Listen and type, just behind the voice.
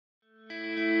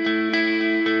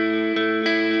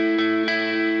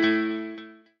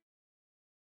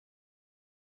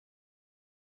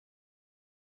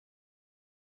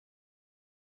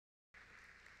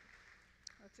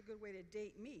good way to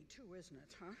date me, too, isn't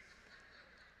it, huh?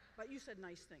 But you said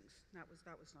nice things. That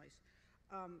was nice.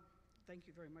 Thank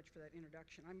you very much for that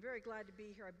introduction. I'm very glad to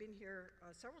be here. I've been here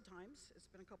several times. It's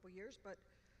been a couple years, but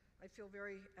I feel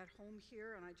very at home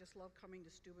here, and I just love coming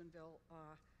to Steubenville.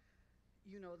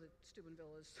 You know that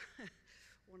Steubenville is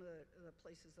one of the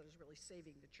places that is really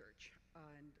saving the church,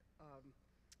 and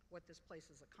what this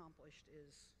place has accomplished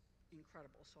is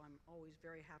incredible. So I'm always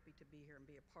very happy to be here and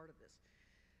be a part of this.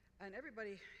 And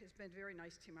everybody has been very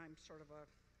nice to me. I'm sort of a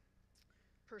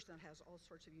person that has all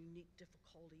sorts of unique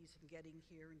difficulties in getting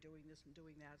here and doing this and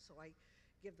doing that, so I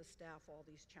give the staff all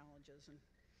these challenges.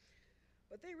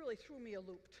 But they really threw me a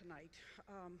loop tonight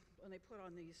when they put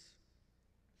on these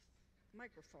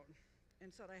microphone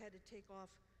and said I had to take off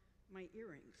my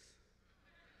earrings.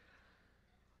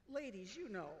 Ladies, you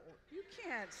know, you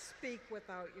can't speak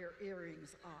without your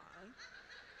earrings on.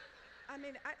 I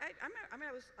mean,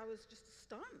 I was just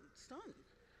stunned.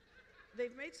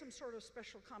 They've made some sort of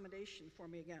special accommodation for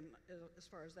me again, as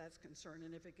far as that's concerned,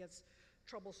 and if it gets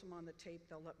troublesome on the tape,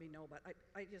 they'll let me know. But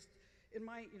I just, in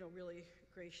my really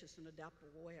gracious and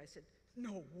adaptable way, I said,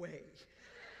 no way.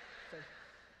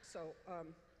 So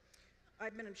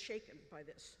I've been shaken by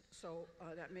this, so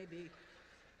that may be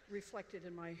reflected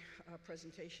in my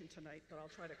presentation tonight, but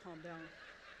I'll try to calm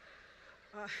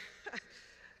down.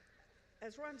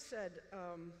 As Ron said,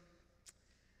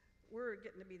 we're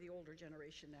getting to be the older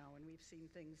generation now, and we've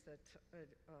seen things that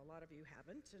a lot of you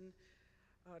haven't, and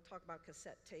talk about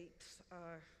cassette tapes.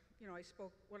 I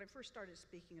spoke, when I first started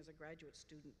speaking as a graduate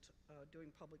student, doing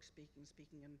public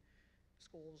speaking in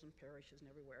schools and parishes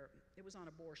and everywhere, it was on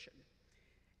abortion.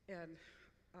 And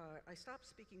I stopped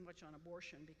speaking much on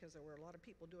abortion because there were a lot of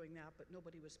people doing that, but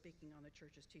nobody was speaking on the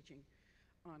church's teaching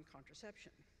on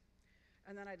contraception.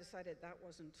 And then I decided that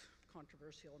wasn't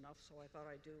controversial enough, so I thought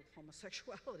I'd do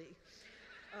homosexuality.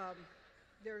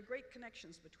 There are great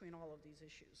connections between all of these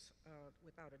issues,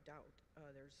 without a doubt.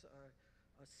 There's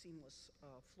a seamless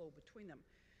flow between them.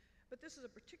 But this is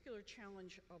a particular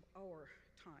challenge of our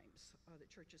times, the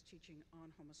church's teaching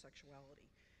on homosexuality.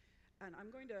 And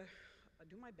I'm going to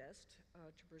do my best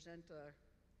to present an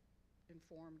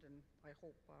informed and, I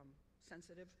hope,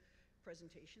 sensitive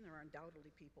presentation. There are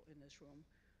undoubtedly people in this room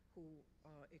who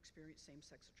experience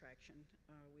same-sex attraction.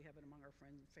 We have it among our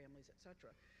friends and families,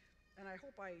 etc. And I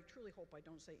truly hope I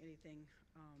don't say anything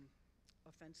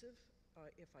offensive.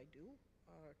 If I do,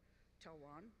 tell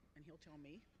Ron, and he'll tell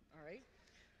me, all right?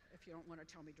 If you don't want to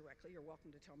tell me directly, you're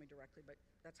welcome to tell me directly, but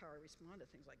that's how I respond to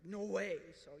things like, no way,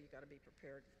 so you gotta be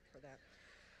prepared for that.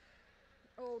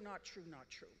 Oh, not true, not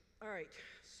true. All right,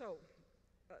 so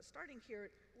starting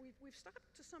here, we've stopped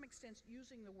to some extent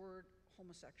using the word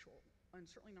homosexual, and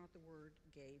certainly not the word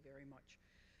gay very much,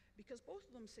 because both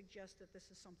of them suggest that this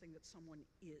is something that someone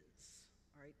is,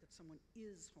 all right, that someone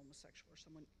is homosexual or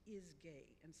someone is gay,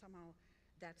 and somehow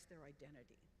that's their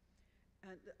identity.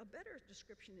 And a better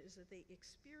description is that they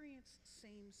experience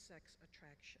same-sex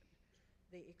attraction.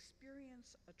 They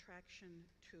experience attraction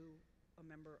to a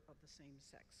member of the same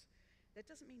sex. That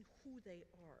doesn't mean who they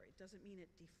are. It doesn't mean it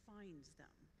defines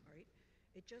them, all right?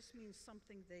 It just means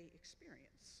something they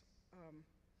experience.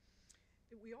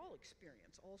 We all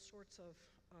experience all sorts of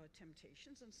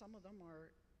temptations, and some of them are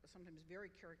sometimes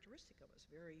very characteristic of us,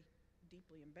 very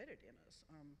deeply embedded in us.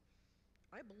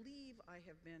 I believe I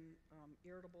have been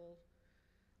irritable,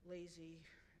 lazy,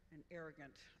 and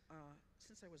arrogant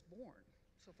since I was born,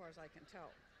 so far as I can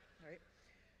tell, right?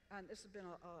 And this has been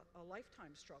a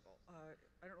lifetime struggle.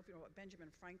 I don't know if you know about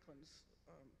Benjamin Franklin's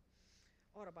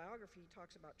autobiography. He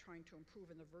talks about trying to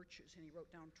improve in the virtues, and he wrote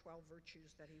down 12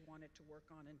 virtues that he wanted to work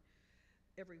on, and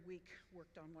every week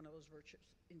worked on one of those virtues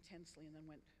intensely and then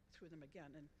went through them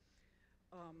again. And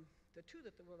the two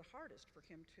that were the hardest for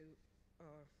him to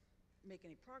make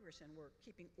any progress in were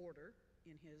keeping order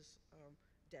in his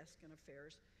desk and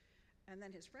affairs, and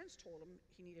then his friends told him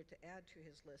he needed to add to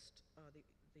his list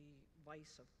the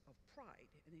vice of pride,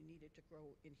 and he needed to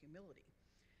grow in humility.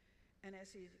 And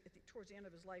as towards the end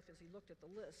of his life, as he looked at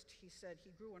the list, he said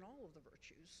he grew in all of the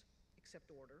virtues except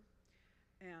order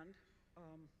and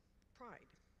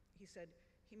pride. He said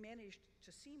he managed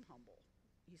to seem humble,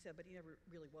 he said, but he never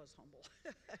really was humble.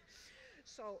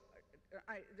 So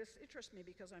this interests me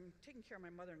because I'm taking care of my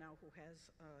mother now, who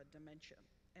has dementia,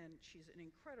 and she's an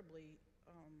incredibly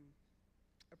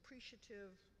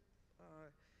appreciative,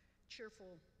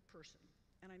 cheerful person.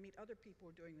 And I meet other people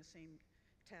who are doing the same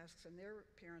tasks, and their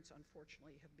parents,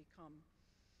 unfortunately, have become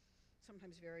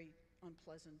sometimes very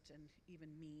unpleasant and even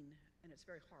mean, and it's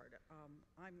very hard.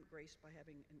 I'm graced by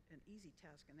having an easy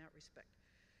task in that respect.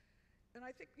 And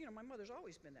I think, my mother's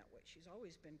always been that way. She's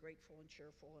always been grateful and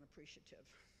cheerful and appreciative.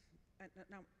 And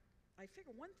now, I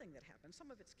figure one thing that happens,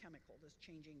 some of it's chemical, this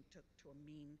changing to a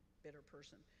mean, bitter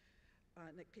person,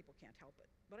 and that people can't help it.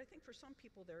 But I think for some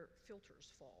people, their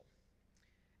filters fall.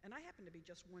 And I happen to be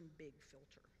just one big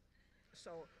filter.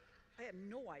 So I have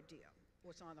no idea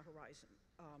what's on the horizon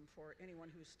for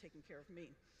anyone who's taking care of me.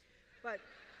 But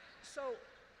so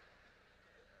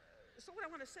what I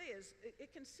want to say is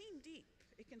it can seem deep.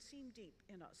 It can seem deep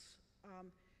in us.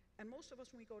 And most of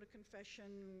us, when we go to confession,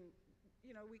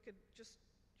 we could just,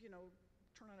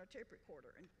 turn on a tape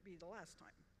recorder and be the last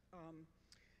time.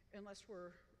 Unless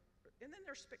and then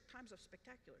there's times of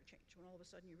spectacular change when all of a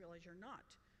sudden you realize you're not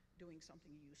doing something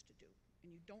you used to do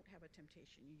and you don't have a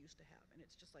temptation you used to have. And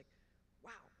it's just like,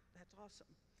 wow, that's awesome.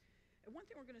 And one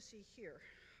thing we're going to see here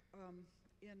I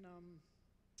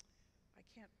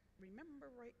can't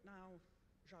remember right now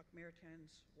Jacques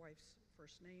Maritain's wife's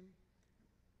first name,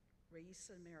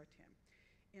 Raissa Maritain.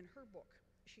 In her book,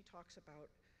 she talks about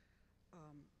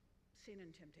sin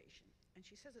and temptation. And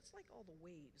she says it's like all the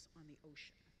waves on the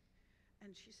ocean.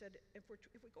 And she said, if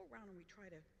we go around and we try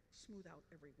to smooth out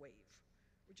every wave,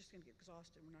 we're just going to get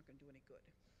exhausted. We're not going to do any good.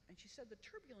 And she said the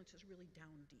turbulence is really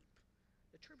down deep.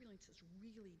 The turbulence is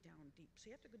really down deep. So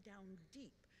you have to go down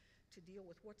deep to deal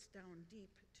with what's down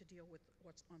deep, to deal with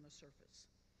what's on the surface.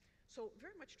 So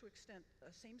very much to extent,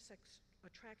 same-sex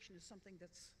attraction is something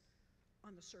that's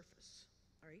on the surface,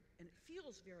 all right? And it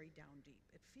feels very down deep.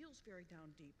 It feels very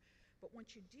down deep. But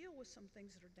once you deal with some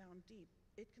things that are down deep,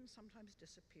 it can sometimes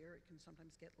disappear. It can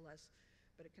sometimes get less,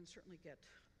 but it can certainly get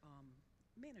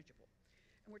manageable.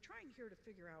 And we're trying here to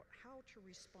figure out how to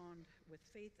respond with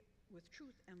faith, with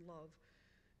truth and love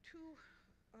to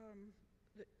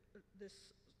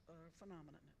this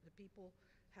phenomenon, that people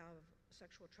have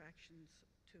sexual attractions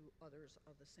to others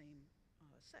of the same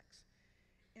sex.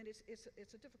 And it's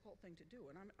a difficult thing to do.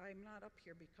 And I'm not up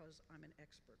here because I'm an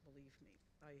expert, believe me.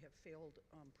 I have failed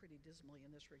pretty dismally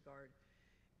in this regard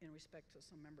in respect to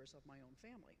some members of my own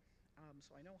family.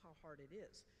 So I know how hard it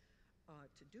is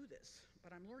to do this, but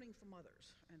I'm learning from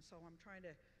others. And so I'm trying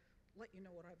to let you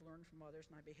know what I've learned from others,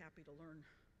 and I'd be happy to learn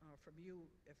from you.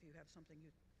 If you have something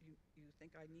you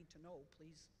think I need to know,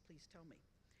 please tell me.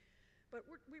 But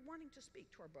we're wanting to speak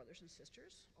to our brothers and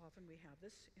sisters. Often we have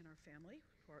this in our family,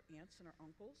 to our aunts and our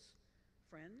uncles,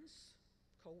 friends,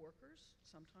 co-workers,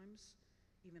 sometimes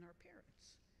even our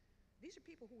parents. These are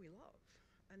people who we love,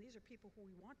 and these are people who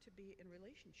we want to be in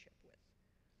relationship with.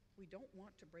 We don't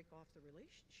want to break off the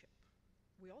relationship.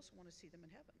 We also want to see them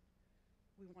in heaven.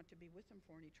 We want to be with them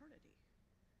for an eternity.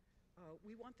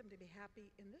 We want them to be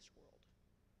happy in this world.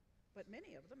 But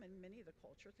many of them, and many of the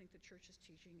culture, think the church's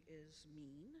teaching is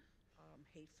mean,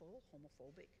 hateful,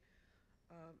 homophobic.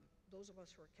 Those of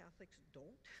us who are Catholics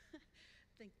don't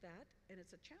think that, and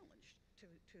it's a challenge to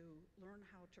learn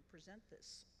how to present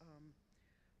this,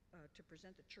 to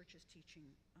present the church's teaching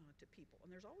to people.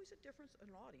 And there's always a difference in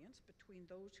an audience between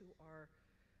those who are,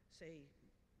 say,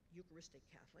 Eucharistic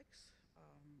Catholics,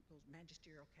 those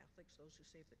magisterial Catholics, those who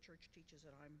say if the church teaches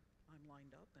it, I'm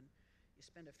lined up, and you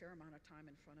spend a fair amount of time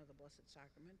in front of the Blessed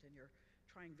Sacrament, and you're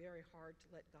trying very hard to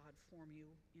let God form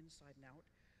you inside and out.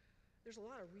 There's a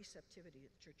lot of receptivity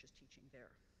at the church's teaching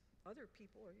there. Other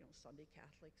people are, Sunday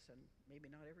Catholics, and maybe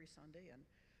not every Sunday, and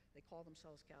they call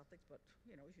themselves Catholics, but,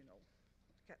 as you know,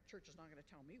 the church is not going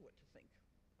to tell me what to think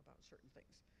about certain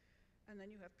things. And then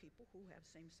you have people who have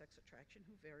same-sex attraction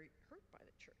who are very hurt by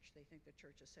the church. They think the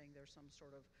church is saying there's some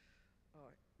sort of,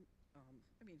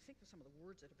 think of some of the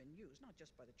words that have been used, not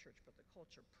just by the church, but the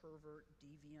culture, pervert,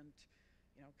 deviant,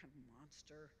 kind of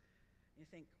monster. And you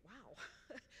think, wow,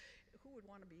 who would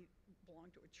want to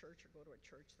belong to a church or go to a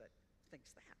church that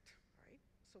thinks that, right?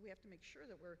 So we have to make sure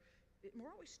that we're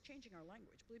always changing our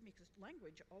language, believe me, because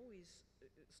language always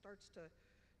starts to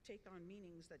take on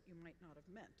meanings that you might not have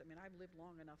meant. I've lived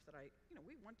long enough that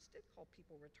we once did call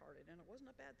people retarded, and it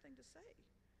wasn't a bad thing to say.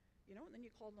 And then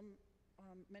you called them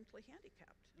mentally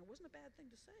handicapped, and it wasn't a bad thing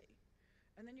to say.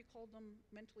 And then you called them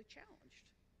mentally challenged,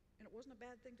 and it wasn't a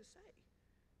bad thing to say.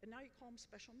 And now you call them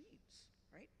special needs,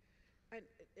 right? And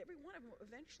every one of them,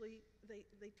 eventually,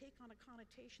 they take on a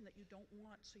connotation that you don't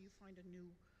want, so you find a new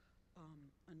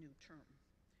term.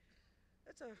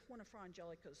 That's one of Fra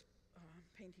Angelica's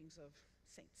paintings of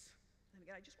saints. And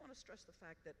again, I just want to stress the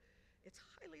fact that it's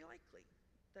highly likely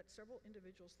that several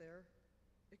individuals there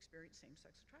experience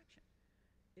same-sex attraction.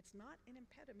 It's not an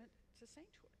impediment to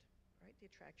sainthood, right? The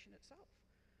attraction itself.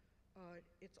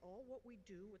 It's all what we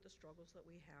do with the struggles that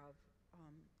we have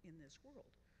in this world.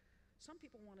 Some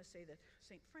people want to say that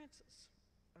St. Francis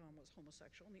was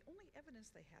homosexual, and the only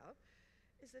evidence they have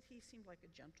is that he seemed like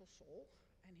a gentle soul,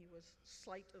 and he was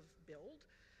slight of build,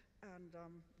 and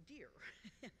dear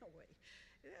in a way.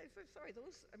 Yeah, sorry,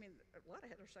 those, I mean, a lot of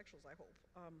heterosexuals, I hope,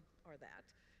 are that.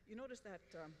 You notice that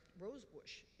rose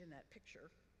bush in that picture,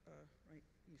 right?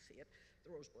 You see it,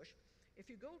 the rose bush. If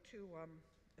you go to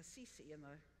Assisi in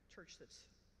the church that's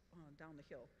down the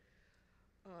hill,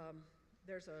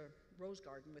 there's a rose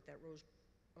garden with that rose,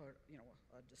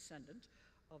 a descendant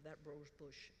of that rose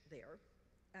bush there.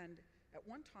 And at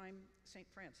one time, St.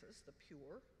 Francis, the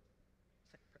pure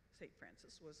St.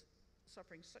 Francis, was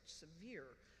suffering such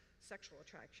severe sexual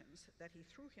attractions that he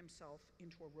threw himself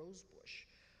into a rose bush,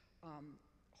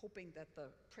 hoping that the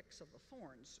pricks of the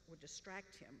thorns would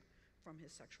distract him from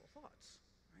his sexual thoughts,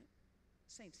 right?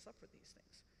 Saints suffer these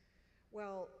things.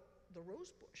 Well, the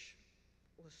rose bush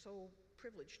was so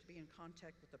privileged to be in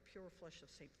contact with the pure flesh of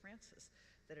St. Francis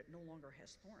that it no longer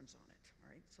has thorns on it,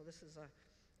 all right? So this is a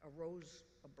rose,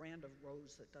 a brand of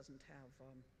rose that doesn't have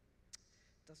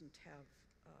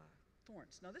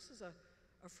thorns. Now this is a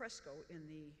fresco in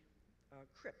the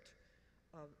crypt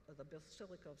of the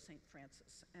Basilica of St.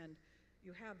 Francis, and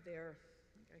you have there,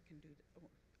 I think I can do,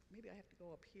 maybe I have to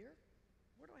go up here?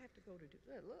 Where do I have to go to do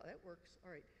that? Look, that works. All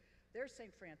right, there's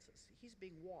St. Francis. He's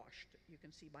being washed, you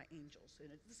can see, by angels, and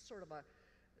this is sort of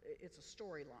it's a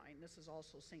storyline. This is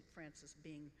also St. Francis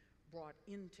being brought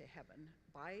into heaven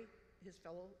by his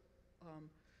fellow,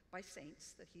 by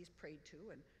saints that he's prayed to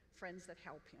and friends that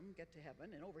help him get to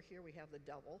heaven. And over here we have the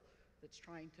devil that's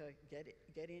trying to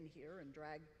get in here and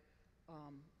drag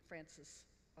Francis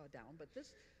down. But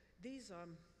these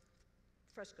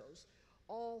frescoes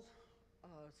all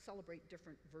celebrate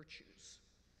different virtues.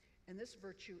 And this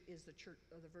virtue is the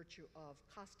virtue of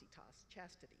castitas,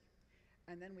 chastity.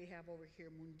 And then we have over here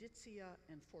munditia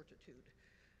and fortitude,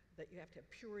 that you have to have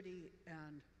purity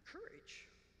and courage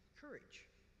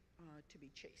to be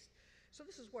chaste. So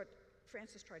this is what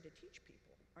Francis tried to teach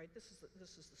people, right? This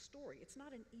is the story. It's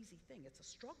not an easy thing. It's a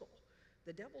struggle.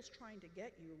 The devil's trying to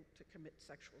get you to commit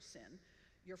sexual sin.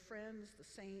 Your friends, the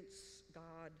saints,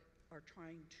 God, are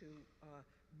trying to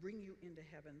bring you into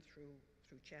heaven through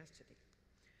chastity.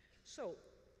 So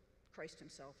Christ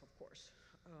himself, of course,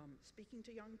 speaking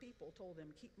to young people, told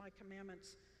them, keep my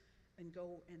commandments and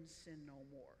go and sin no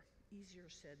more. Easier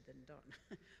said than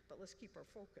done. But let's keep our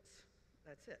focus.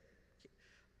 That's it.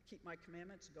 Keep my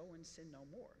commandments, go and sin no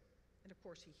more. And of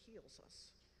course, he heals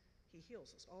us. He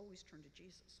heals us. Always turn to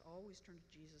Jesus. Always turn to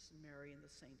Jesus and Mary and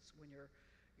the saints when you're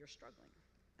struggling,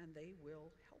 and they will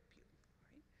help you,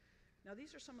 right? Now,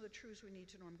 these are some of the truths we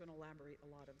need to know. I'm going to elaborate a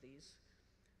lot of these.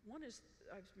 One is,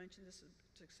 I've mentioned this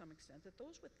to some extent, that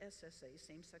those with SSA,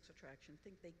 same-sex attraction,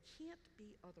 think they can't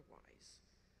be otherwise.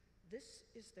 This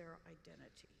is their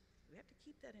identity. We have to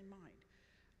keep that in mind.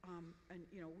 And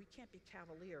we can't be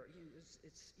cavalier. You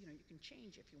can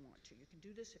change if you want to. You can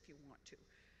do this if you want to.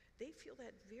 They feel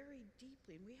that very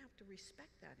deeply, and we have to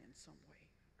respect that in some way,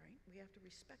 right? We have to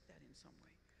respect that in some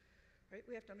way, right?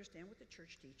 We have to understand what the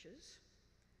church teaches.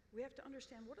 We have to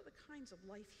understand what are the kinds of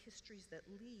life histories that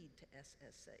lead to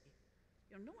SSA.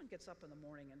 No one gets up in the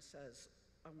morning and says,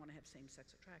 I want to have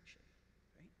same-sex attraction,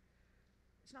 right?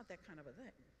 It's not that kind of a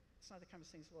thing. It's not the kind of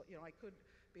things, well, I could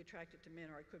be attracted to men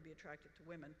or I could be attracted to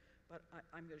women, but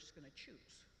I'm just going to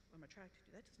choose who I'm attracted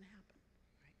to. That doesn't happen,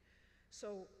 right?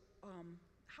 So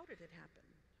how did it happen?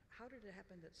 How did it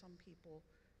happen that some people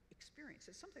experience?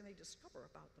 It's something they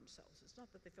discover about themselves. It's not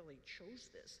that they feel they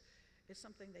chose this. It's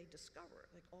something they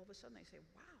discover. Like all of a sudden they say,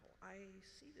 wow, I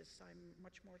see this. I'm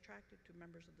much more attracted to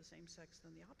members of the same sex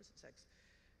than the opposite sex.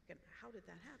 Again, how did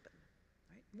that happen,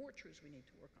 right? More truths we need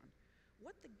to work on.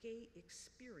 What the gay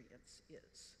experience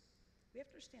is. We have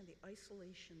to understand the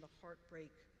isolation, the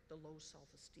heartbreak, the low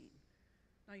self-esteem.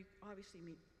 Now, you obviously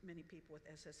meet many people with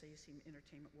SSA. You see in the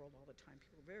entertainment world all the time.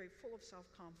 People are very full of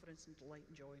self-confidence and delight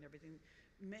and joy and everything.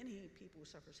 Many people who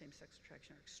suffer same-sex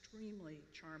attraction are extremely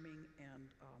charming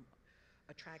and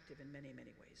attractive in many,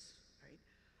 many ways, right?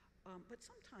 But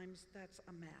sometimes that's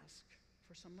a mask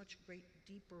for some much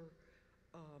deeper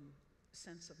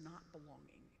sense of not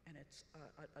belonging, and it's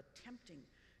attempting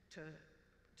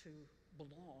to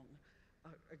belong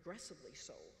aggressively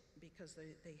so, because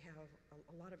they have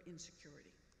a lot of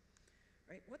insecurity,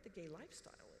 right? What the gay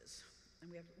lifestyle is,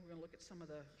 and we're going to look at some of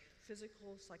the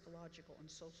physical, psychological, and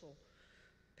social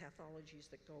pathologies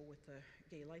that go with the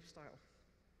gay lifestyle.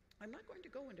 I'm not going to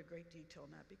go into great detail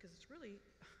on that because it's really,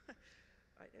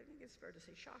 I think it's fair to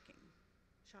say, shocking.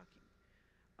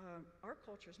 Our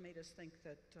culture's made us think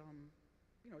that,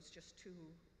 it's just two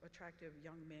attractive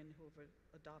young men who have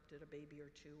adopted a baby or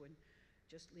two and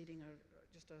just leading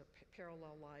just a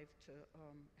parallel life to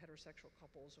heterosexual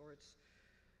couples, or it's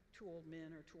two old men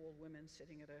or two old women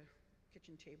sitting at a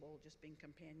kitchen table just being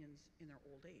companions in their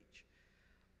old age.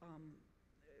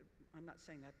 I'm not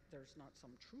saying that there's not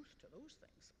some truth to those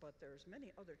things, but there's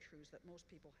many other truths that most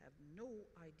people have no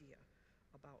idea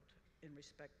about in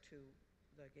respect to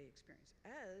the gay experience,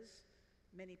 as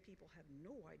many people have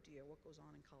no idea what goes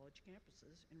on in college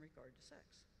campuses in regard to sex.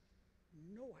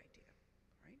 No idea,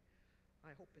 right?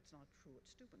 I hope it's not true at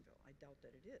Steubenville. I doubt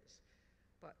that it is.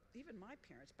 But even my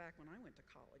parents, back when I went to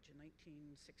college in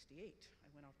 1968, I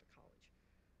went off to college.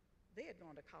 They had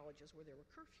gone to colleges where there were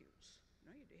curfews.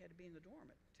 You know, you had to be in the dorm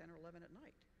at 10 or 11 at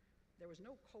night. There was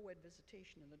no co-ed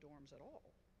visitation in the dorms at all,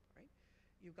 right?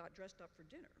 You got dressed up for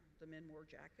dinner. The men wore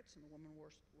jackets and the women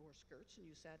wore skirts, and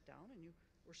you sat down and you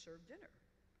were served dinner,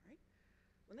 right?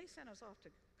 When they sent us off to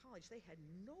college, they had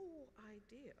no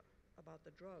idea about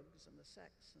the drugs and the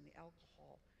sex and the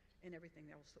alcohol and everything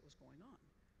else that was going on.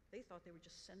 They thought they were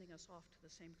just sending us off to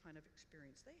the same kind of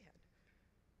experience they had.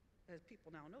 As people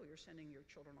now know, you're sending your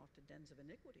children off to dens of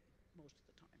iniquity most of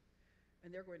the time. And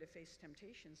they're going to face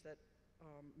temptations that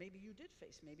maybe you did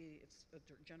face. Maybe it's a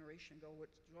generation ago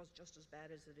it was just as bad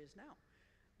as it is now.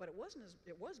 But it was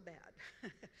bad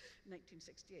in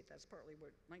 1968. That's partly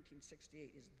what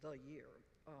 1968 is the year.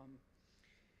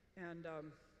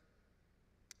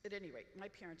 At any rate, my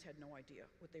parents had no idea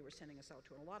what they were sending us out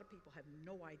to. And a lot of people have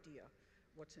no idea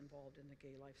what's involved in the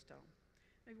gay lifestyle.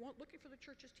 And if you want looking for the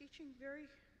church's teaching, very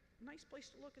nice place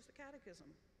to look is the Catechism.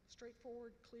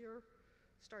 Straightforward, clear,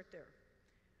 start there.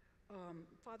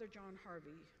 Father John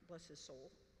Harvey, bless his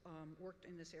soul, worked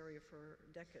in this area for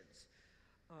decades.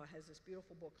 Has this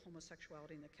beautiful book,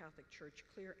 Homosexuality in the Catholic Church,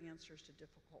 Clear Answers to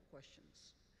Difficult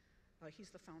Questions. He's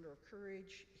the founder of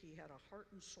Courage. He had a heart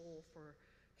and soul for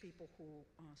people who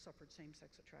suffered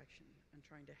same-sex attraction and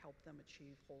trying to help them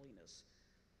achieve holiness.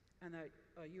 And the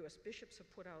U.S. bishops have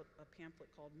put out a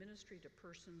pamphlet called Ministry to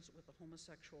Persons with a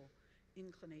Homosexual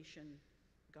Inclination,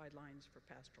 Guidelines for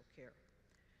Pastoral Care.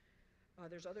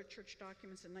 There's other church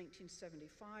documents. In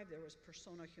 1975, there was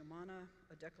Persona Humana,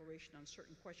 a declaration on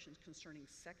certain questions concerning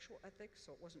sexual ethics,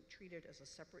 so it wasn't treated as a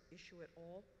separate issue at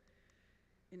all.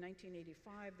 In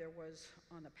 1985, there was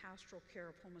on the pastoral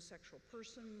care of homosexual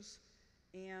persons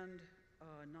and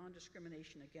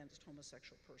non-discrimination against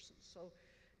homosexual persons. So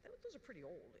those are pretty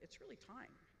old. It's really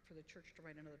time for the church to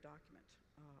write another document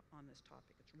on this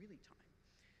topic. It's really time.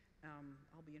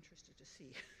 I'll be interested to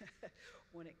see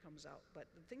when it comes out. But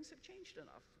things have changed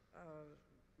enough.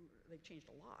 They've changed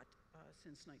a lot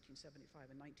since 1975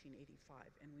 and 1985,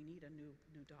 and we need a new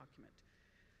document.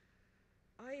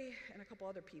 I and a couple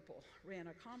other people ran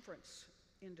a conference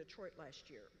in Detroit last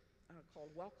year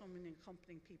called Welcoming and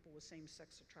Accompanying People with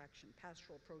Same-Sex Attraction,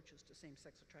 Pastoral Approaches to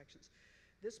Same-Sex Attractions.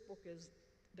 This book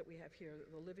that we have here,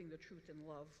 The Living the Truth in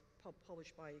Love,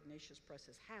 published by Ignatius Press,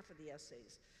 is half of the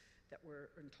essays that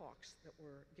were in talks that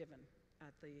were given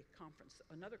at the conference.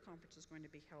 Another conference is going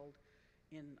to be held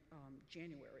in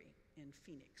January in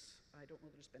Phoenix. I don't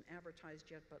know that it's been advertised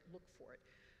yet, but look for it.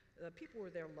 The people who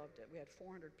were there loved it. We had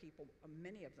 400 people,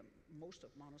 many of them, most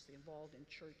of them honestly, involved in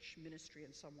church ministry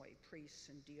in some way, priests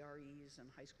and DREs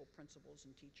and high school principals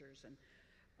and teachers and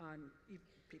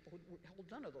people who held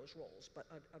none of those roles, but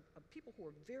people who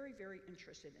were very, very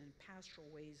interested in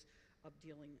pastoral ways of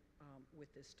dealing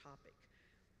with this topic.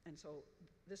 And so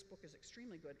this book is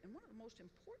extremely good. And one of the most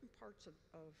important parts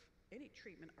of any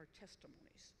treatment are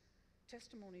testimonies.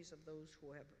 Testimonies of those who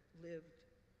have lived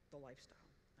the lifestyle,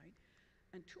 right?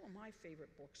 And two of my favorite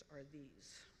books are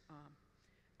these.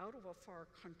 Out of a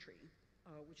Far Country,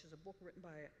 which is a book written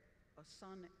by a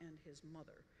son and his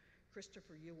mother,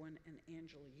 Christopher Ewan and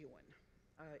Angela Ewan.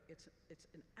 It's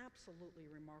an absolutely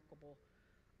remarkable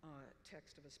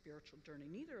text of a spiritual journey.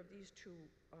 Neither of these two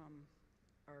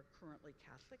are currently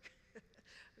Catholic. I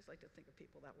just like to think of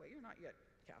people that way. You're not yet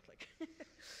Catholic.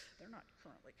 They're not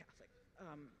currently Catholic.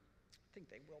 I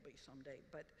think they will be someday.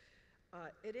 But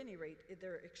at any rate,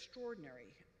 they're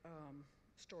extraordinary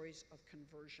stories of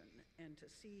conversion, and to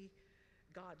see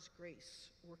God's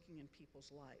grace working in people's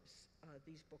lives.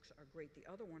 These books are great. The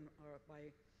other one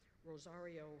by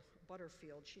Rosario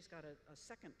Butterfield, she's got a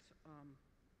second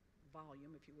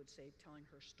volume, if you would say, telling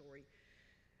her story.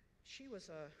 She was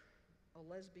a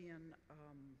lesbian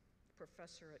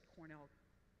professor at Cornell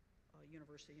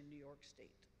University in New York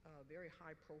State, very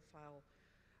high profile,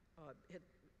 had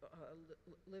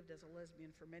lived as a lesbian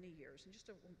for many years. And just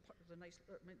the nice,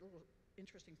 little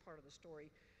interesting part of the story,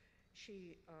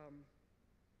 she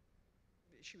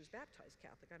was baptized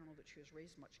Catholic. I don't know that she was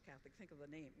raised much Catholic. Think of the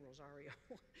name, Rosario.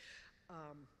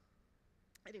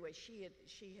 Anyway, she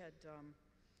had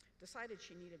decided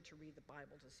she needed to read the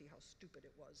Bible to see how stupid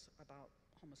it was about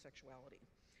homosexuality.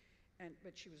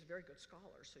 But she was a very good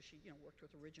scholar, so she worked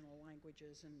with original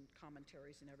languages and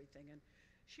commentaries and everything. And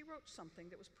she wrote something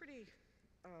that was pretty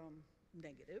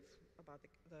negative about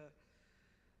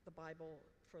the Bible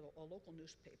for a local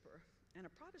newspaper. And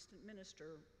a Protestant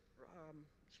minister,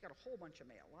 she got a whole bunch of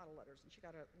mail, a lot of letters, and she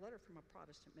got a letter from a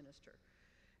Protestant minister.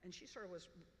 And she sort of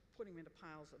was putting them into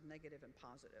piles of negative and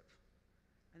positive.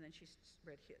 And then she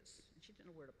read his, and she didn't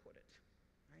know where to put it,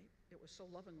 right? It was so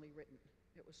lovingly written.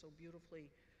 It was so beautifully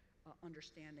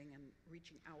understanding and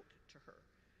reaching out to her.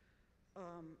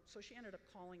 So she ended up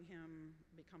calling him,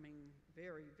 becoming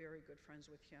very, very good friends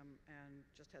with him, and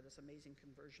just had this amazing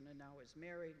conversion, and now is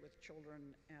married with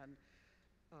children. And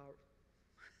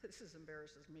this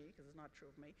embarrasses me because it's not true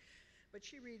of me, but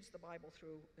she reads the Bible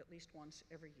through at least once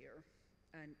every year,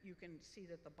 and you can see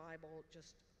that the Bible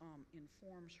just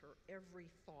informs her every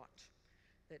thought,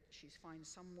 that she finds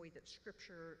some way that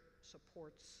Scripture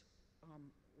supports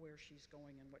where she's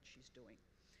going and what she's doing.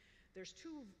 There's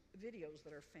two videos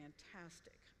that are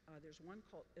fantastic. There's one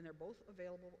called, and they're both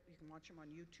available, you can watch them on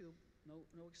YouTube,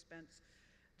 no expense.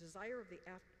 Desire of the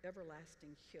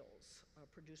Everlasting Hills,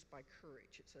 produced by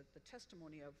Courage. It's the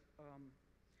testimony of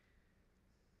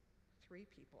 3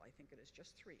 people, I think it is,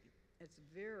 just 3. It's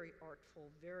very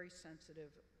artful, very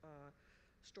sensitive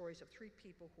stories of 3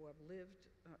 people who have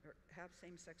lived, or have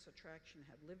same-sex attraction,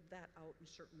 have lived that out in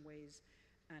certain ways,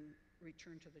 and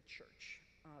returned to the church.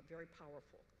 Very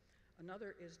powerful.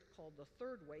 Another is called The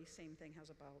Third Way. Same thing,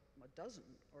 has about a dozen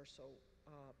or so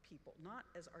people. Not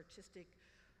as artistic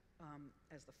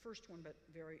as the first one, but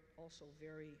also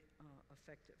very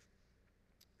effective.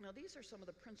 Now, these are some of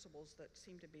the principles that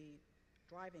seem to be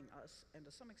driving us, and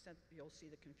to some extent, you'll see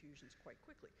the confusions quite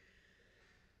quickly.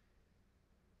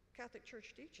 Catholic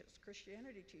Church teaches,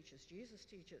 Christianity teaches, Jesus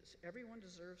teaches, everyone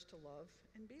deserves to love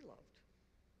and be loved.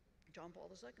 John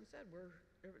Paul II said,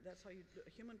 that's how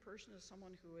a human person is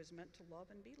someone who is meant to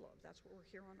love and be loved. That's what we're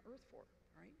here on earth for,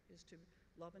 right? Is to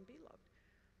love and be loved.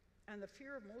 And the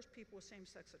fear of most people with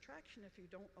same-sex attraction, if you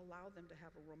don't allow them to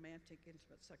have a romantic,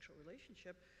 intimate sexual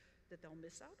relationship, that they'll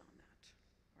miss out on that,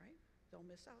 right? They'll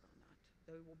miss out on that.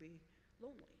 They will be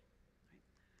lonely, right?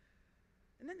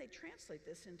 And then they translate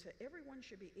this into everyone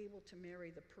should be able to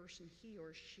marry the person he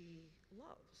or she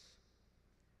loves.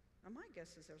 Now, my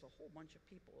guess is there's a whole bunch of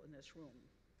people in this room.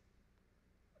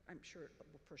 I'm sure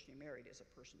the person you married is a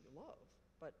person you love,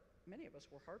 but many of us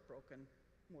were heartbroken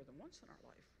more than once in our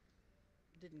life.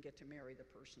 Didn't get to marry the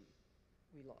person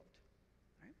we loved,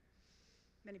 right?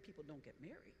 Many people don't get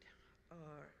married.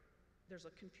 There's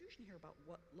a confusion here about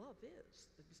what love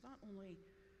is. It's not only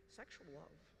sexual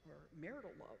love or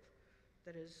marital love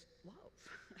that is love.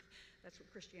 That's what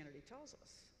Christianity tells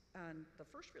us. And the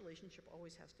first relationship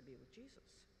always has to be with Jesus.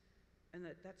 And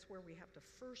that's where we have to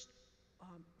first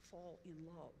fall in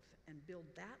love and build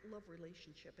that love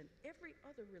relationship, and every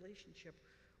other relationship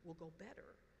will go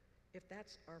better if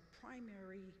that's our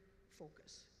primary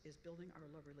focus, is building our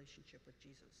love relationship with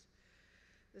Jesus.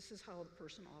 This is how the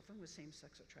person often with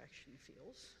same-sex attraction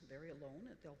feels, very alone,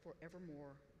 and they'll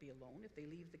forevermore be alone if they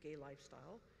leave the gay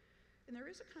lifestyle. And there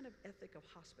is a kind of ethic of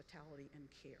hospitality and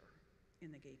care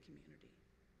in the gay community.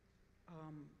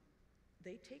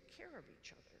 They take care of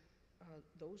each other.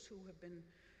 Those who have been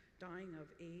dying of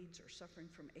AIDS or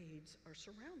suffering from AIDS are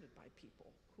surrounded by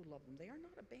people who love them. They are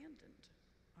not abandoned,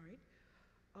 all right?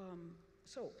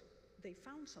 So they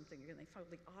found something again. They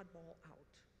found the oddball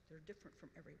out. They're different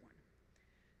from everyone.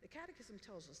 The Catechism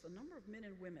tells us the number of men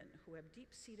and women who have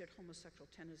deep-seated homosexual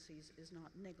tendencies is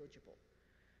not negligible.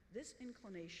 This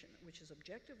inclination, which is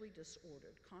objectively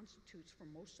disordered, constitutes for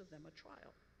most of them a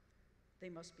trial. They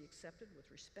must be accepted with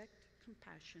respect,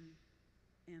 compassion,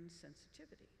 and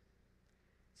sensitivity.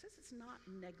 It says it's not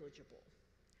negligible.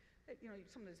 You know,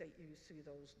 sometimes you see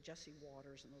those Jesse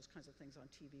Waters and those kinds of things on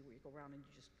TV where you go around and you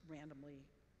just randomly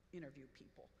interview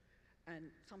people.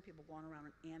 And some people go on around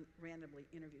and randomly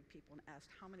interviewed people and asked,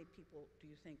 how many people do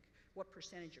you think, what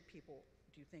percentage of people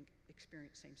do you think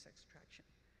experience same-sex attraction?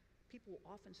 People will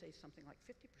often say something like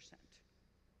 50%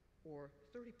 or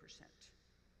 30%.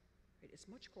 Right? It's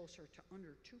much closer to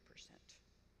under 2%.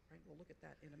 Right? We'll look at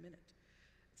that in a minute.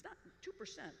 It's not 2%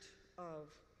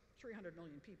 of 300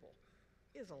 million people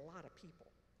is a lot of people.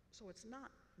 So it's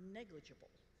not negligible,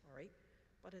 all right?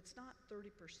 But it's not 30%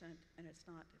 and it's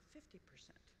not 50%.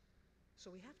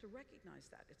 So we have to recognize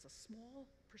that. It's a small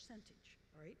percentage,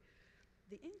 all right?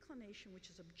 The inclination, which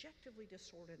is objectively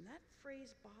disordered, and that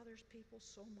phrase bothers people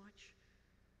so much.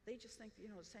 They just think,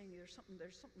 you know, saying there's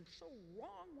something so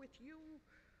wrong with you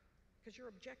because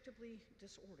you're objectively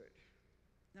disordered.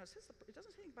 Now, it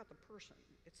doesn't say anything about the person.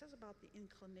 It says about the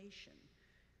inclination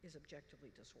is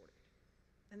objectively disordered.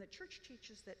 And the church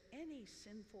teaches that any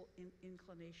sinful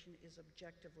inclination is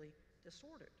objectively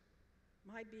disordered.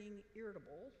 My being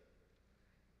irritable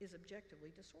is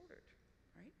objectively disordered,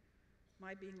 right?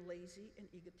 My being lazy and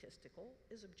egotistical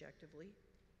is objectively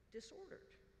disordered,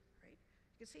 right?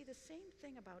 You can say the same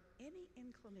thing about any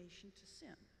inclination to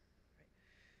sin, right?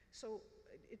 So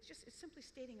it's simply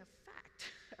stating a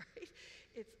fact, right?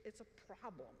 It's a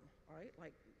problem, all right?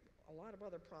 Like a lot of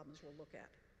other problems we'll look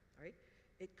at, all right?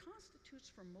 It constitutes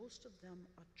for most of them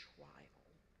a trial.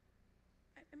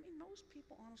 I mean, most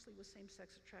people, honestly, with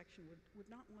same-sex attraction would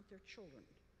not want their children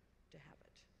to have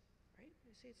it, right?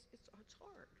 You see, it's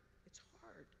hard. It's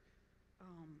hard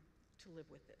to live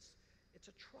with this.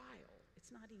 It's a trial.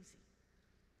 It's not easy.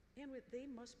 And they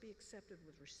must be accepted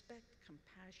with respect,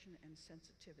 compassion, and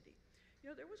sensitivity.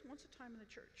 You know, there was once a time in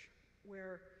the church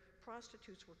where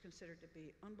prostitutes were considered to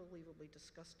be unbelievably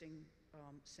disgusting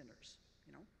sinners,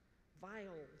 you know,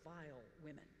 vile, vile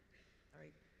women, all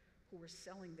right, who were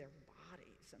selling their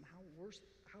bodies, and how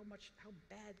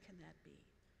bad can that be?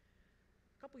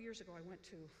 A couple years ago, I went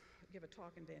to give a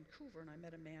talk in Vancouver, and I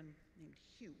met a man named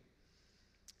Hugh.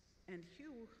 And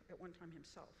Hugh, at one time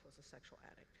himself, was a sexual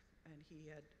addict, and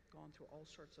he had gone through all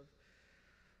sorts of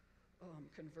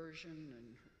conversion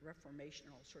and reformation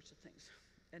and all sorts of things.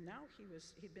 And now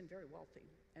he'd been very wealthy,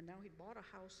 and now he'd bought a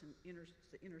house in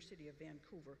the inner city of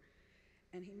Vancouver,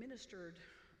 and he ministered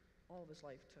all of his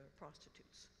life to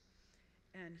prostitutes.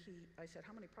 And I said,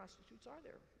 how many prostitutes are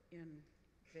there in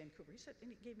Vancouver? He said,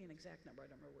 and he gave me an exact number, I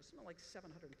don't remember, it was something like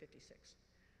 756.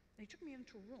 And he took me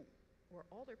into a room where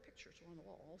all their pictures were on the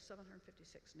wall, all 756,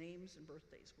 names and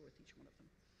birthdays were with each one of them.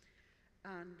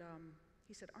 And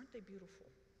he said, aren't they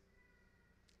beautiful?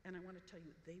 And I want to tell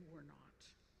you, they were not,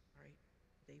 right?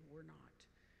 They were not.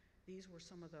 These were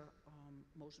some of the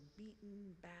most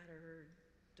beaten, battered,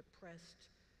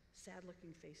 depressed,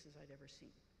 sad-looking faces I'd ever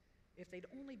seen. If they'd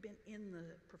only been in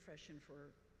the profession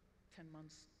for 10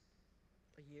 months,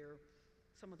 a year,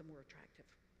 some of them were attractive.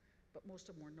 But most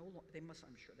of them were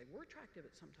I'm sure they were attractive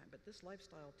at some time, but this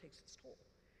lifestyle takes its toll.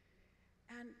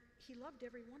 And he loved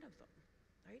every one of them,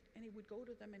 right? And he would go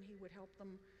to them and he would help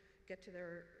them get to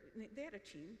they had a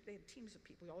team, they had teams of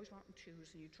people. You always went out in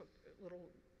twos, and you took little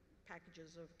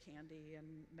packages of candy and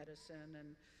medicine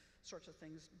and sorts of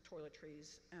things,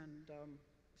 toiletries, and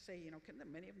say, you know,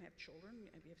 many of them have children?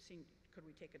 Could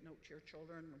we take a note to your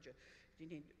children? Do you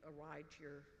need a ride to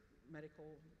your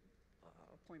medical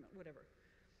appointment, whatever.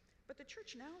 But the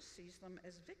church now sees them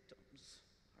as victims,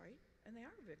 right? And they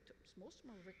are victims. Most of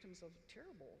them are victims of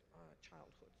terrible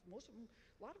childhoods. A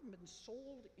lot of them have been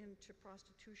sold into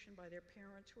prostitution by their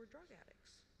parents who are drug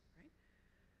addicts, right?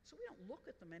 So we don't look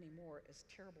at them anymore as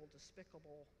terrible,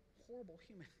 despicable, horrible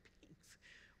human beings.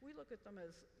 We look at them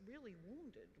as really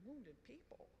wounded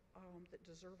people that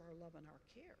deserve our love and our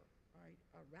care, right?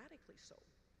 Radically so,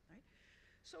 right?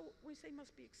 So we say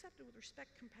must be accepted with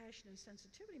respect, compassion, and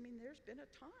sensitivity. I mean, there's been a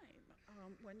time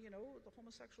when, you know, the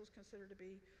homosexual is considered to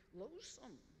be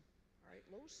loathsome, right?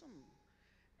 Loathsome.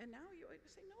 And now you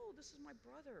say, no, this is my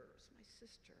brother, it's my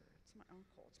sister, it's my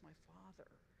uncle, it's my father,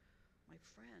 my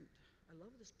friend. I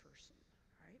love this person,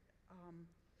 right?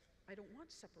 I don't want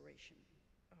separation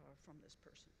from this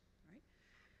person, right?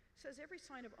 It says every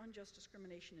sign of unjust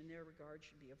discrimination in their regard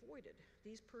should be avoided.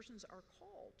 These persons are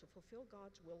called to fulfill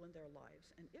God's will in their lives,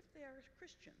 and if they are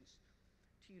Christians,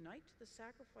 to unite to the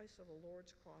sacrifice of the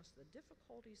Lord's cross the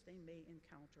difficulties they may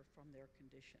encounter from their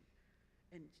condition.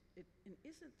 And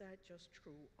isn't that just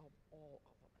true of all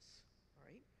of us,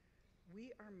 right?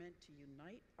 We are meant to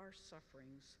unite our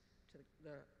sufferings to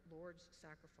the Lord's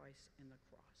sacrifice in the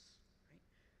cross, right?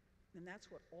 And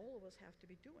that's what all of us have to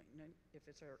be doing. And if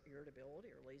it's our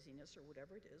irritability or laziness or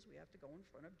whatever it is, we have to go in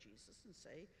front of Jesus and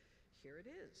say, here it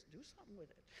is, do something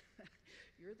with it.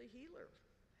 You're the healer,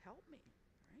 help me,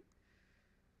 right?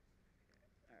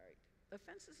 All right.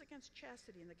 Offenses against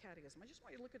chastity in the Catechism. I just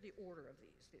want you to look at the order of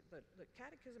these. The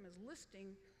Catechism is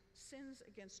listing sins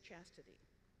against chastity.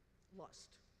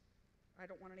 Lust. I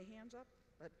don't want any hands up,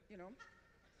 but, you know,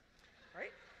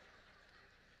 right?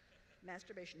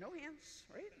 Masturbation, no hands,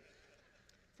 right?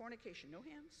 Fornication, no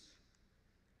hands.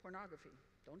 Pornography,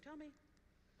 don't tell me.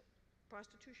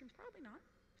 Prostitution, probably not.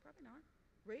 Probably not.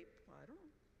 Rape, well, I don't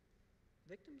know.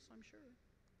 Victims, I'm sure.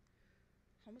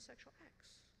 Homosexual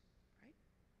acts, right?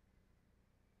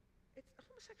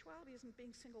 Homosexuality isn't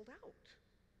being singled out.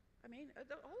 I mean,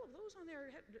 all of those on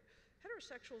there,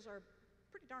 heterosexuals are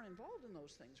pretty darn involved in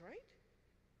those things, right?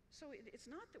 So it's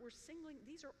not that we're singling,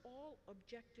 these are all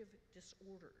objective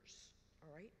disorders, all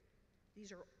right?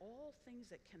 These are all things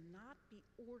that cannot be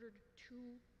ordered to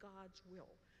God's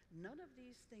will. None of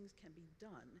these things can be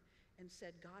done and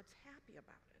said God's happy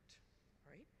about it,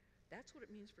 all right? That's what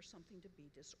it means for something to be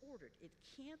disordered. It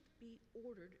can't be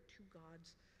ordered to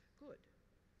God's good.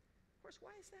 Of course,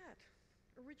 why is that?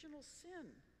 Original sin.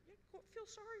 You feel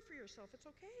sorry for yourself. It's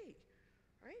okay,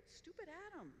 right? Stupid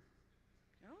Adam,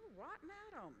 rotten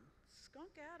Adam,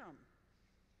 skunk Adam.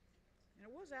 And it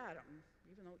was Adam,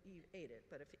 even though Eve ate it.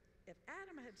 But if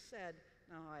Adam had said,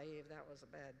 "No, Eve, that was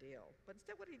a bad deal," but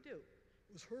instead, what did he do?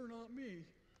 It was her, not me,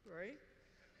 right?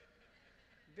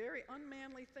 Very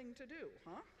unmanly thing to do,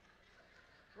 huh?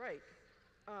 Right.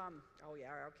 Oh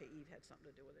yeah, okay, Eve had something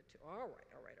to do with it too. All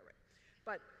right.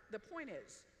 But the point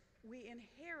is, we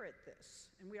inherit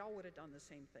this, and we all would have done the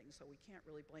same thing, so we can't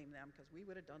really blame them because we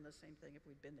would have done the same thing if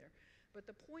we'd been there. But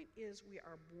the point is, we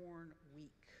are born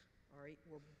weak, all right?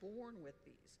 We're born with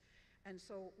these. And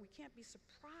so we can't be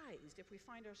surprised if we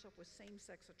find ourselves with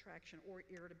same-sex attraction or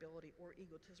irritability or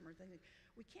egotism or anything.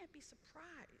 We can't be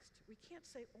surprised. We can't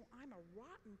say, "Oh, I'm a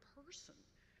rotten person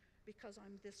because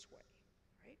I'm this way,"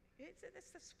 right?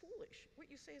 That's foolish. What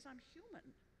you say is, "I'm human."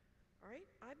 All right?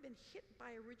 I've been hit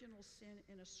by original sin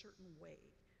in a certain way.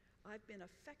 I've been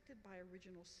affected by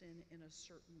original sin in a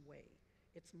certain way.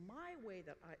 It's my way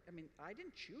that I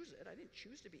didn't choose it. I didn't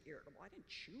choose to be irritable. I didn't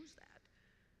choose that.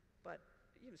 But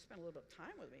spend a little bit of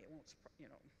time with me. It won't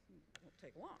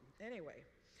take long. Anyway,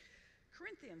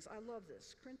 Corinthians, I love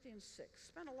this. Corinthians 6.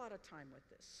 Spend a lot of time with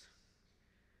this.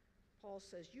 Paul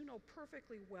says, "You know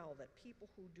perfectly well that people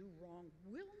who do wrong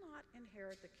will not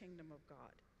inherit the kingdom of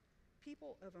God.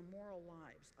 People of immoral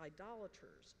lives,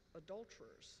 idolaters,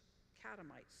 adulterers,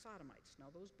 catamites, sodomites." Now,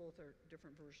 those both are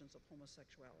different versions of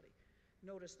homosexuality.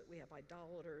 Notice that we have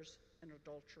idolaters and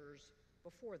adulterers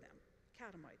before them.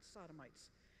 Catamites, sodomites,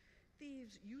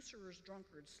 thieves, usurers,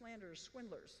 drunkards, slanderers,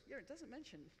 swindlers. It doesn't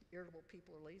mention irritable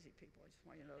people or lazy people. I just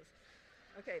want you to know this.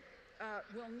 Okay,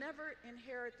 will never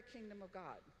inherit the kingdom of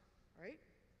God. Right?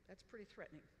 That's pretty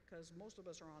threatening because most of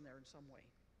us are on there in some way.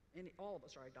 All of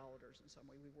us are idolaters in some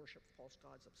way. We worship false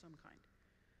gods of some kind.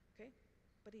 Okay?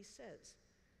 But he says,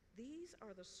 "These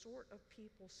are the sort of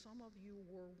people some of you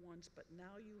were once, but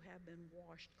now you have been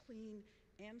washed clean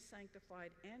and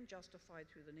sanctified and justified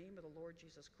through the name of the Lord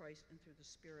Jesus Christ and through the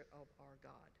Spirit of our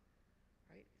God."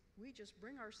 Right? We just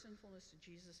bring our sinfulness to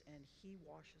Jesus and he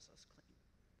washes us clean.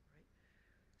 Right?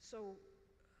 So,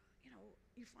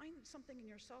 you find something in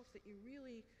yourself that you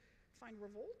really find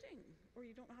revolting or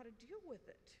you don't know how to deal with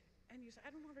it. And you say,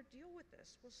 "I don't know how to deal with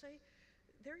this." Well, say,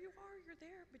 "There you are, you're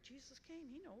there, but Jesus came.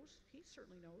 He knows. He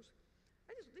certainly knows."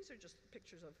 These are just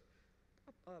pictures of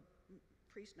a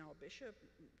priest, now a bishop,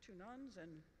 2 nuns,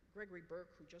 and Gregory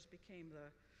Burke, who just became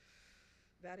the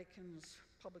Vatican's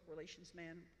public relations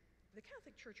man. The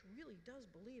Catholic Church really does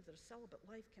believe that a celibate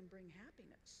life can bring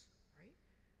happiness, right?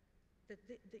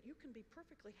 That you can be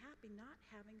perfectly happy not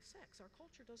having sex. Our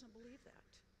culture doesn't believe that.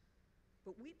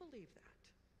 But we believe that.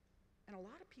 And a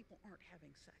lot of people aren't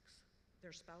having sex.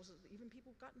 Their spouses, even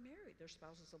people who've gotten married, their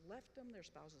spouses have left them, their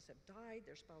spouses have died,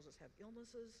 their spouses have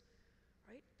illnesses,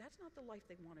 right? That's not the life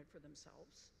they wanted for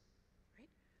themselves, right?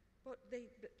 But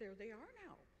there they are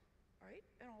now, right?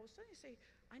 And all of a sudden you say,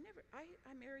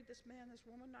 I married this man, this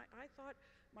woman, I thought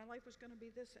my life was going to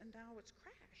be this, and now it's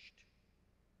crashed.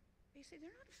 You say,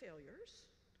 they're not failures,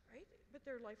 right? But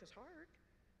their life is hard.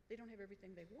 They don't have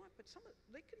everything they want, but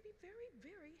they can be very,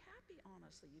 very happy,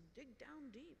 honestly. You dig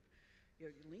down deep.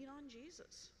 You lean on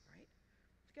Jesus, right?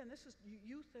 Again, this is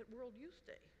youth at World Youth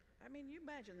Day. I mean, you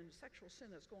imagine the sexual sin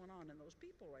that's going on in those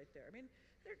people right there. I mean,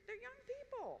 they're young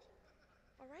people,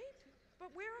 all right?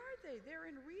 But where are they? They're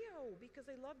in Rio because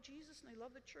they love Jesus and they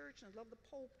love the church and they love the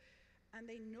Pope, and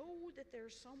they know that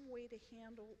there's some way to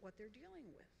handle what they're dealing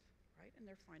with, right? And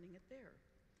they're finding it there.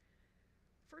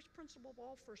 First principle of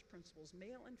all first principles,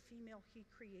 male and female, he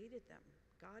created them.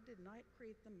 God did not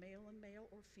create them male and male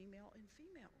or female and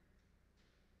female.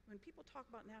 When people talk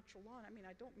about natural law, I mean,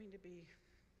 I don't mean to be,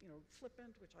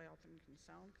 flippant, which I often can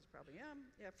sound, because probably am.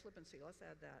 Yeah, flippancy, let's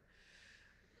add that.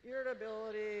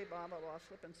 Irritability, blah, blah, blah,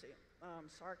 flippancy.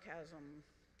 Sarcasm,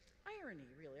 irony,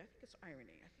 really. I think it's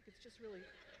irony. I think it's just really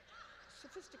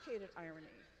sophisticated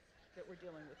irony that we're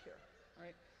dealing with here,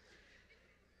 right?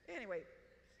 Anyway,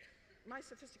 my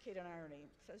sophisticated irony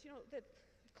says, that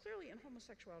clearly in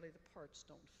homosexuality, the parts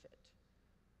don't fit.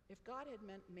 If God had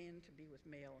meant man to be with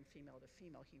male and female to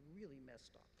female, he really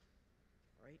messed up,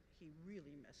 right? He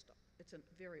really messed up. It's a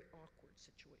very awkward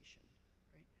situation,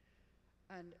 right?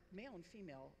 And male and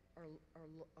female are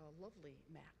a lovely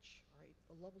match, right?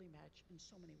 A lovely match in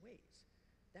so many ways.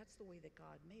 That's the way that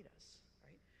God made us,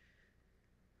 right?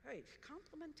 Right,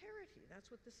 complementarity, that's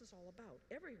what this is all about.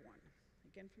 Everyone,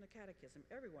 again from the Catechism,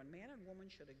 everyone, man and woman,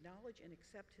 should acknowledge and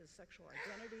accept his sexual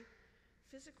identity.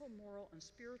 Physical, moral, and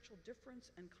spiritual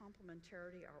difference and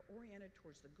complementarity are oriented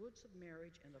towards the goods of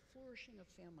marriage and the flourishing of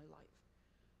family life.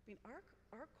 I mean,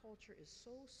 our culture is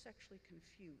so sexually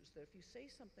confused that if you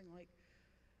say something like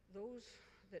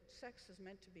that sex is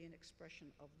meant to be an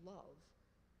expression of love,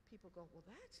 people go, well,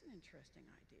 that's an interesting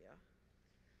idea,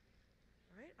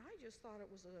 right? I just thought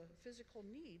it was a physical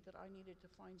need that I needed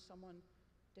to find someone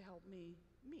to help me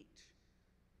meet.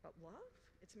 But love,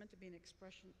 it's meant to be an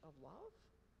expression of love,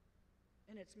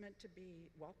 and it's meant to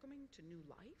be welcoming to new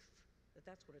life,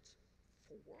 that's what it's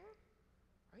for,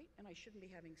 right? And I shouldn't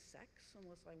be having sex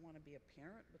unless I want to be a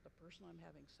parent with the person I'm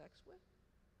having sex with.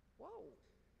 Whoa,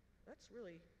 that's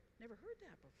really, never heard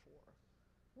that before.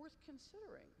 Worth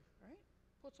considering, right?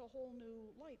 Puts a whole new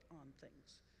light on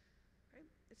things, right?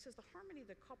 It says the harmony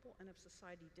of the couple and of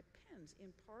society depends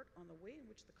in part on the way in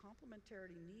which the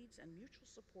complementarity needs and mutual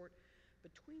support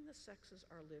between the sexes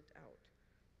are lived out.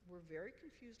 We're very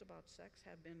confused about sex,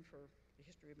 have been for the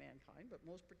history of mankind, but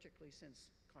most particularly since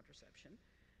contraception.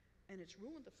 And it's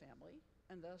ruined the family,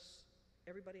 and thus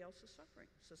everybody else is suffering.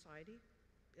 Society,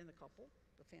 in the couple,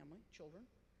 the family, children,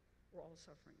 we're all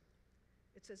suffering.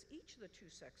 It says each of the two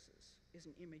sexes is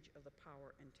an image of the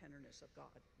power and tenderness of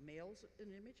God. Male's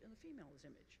an image and the female is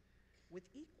image, with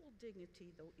equal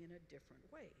dignity, though in a different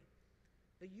way.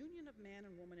 The union of man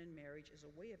and woman in marriage is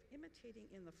a way of imitating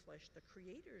in the flesh the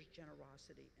Creator's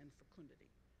generosity and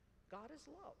fecundity. God is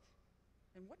love.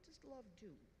 And what does love do?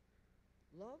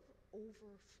 Love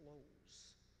overflows.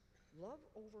 Love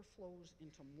overflows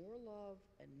into more love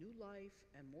and new life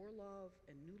and more love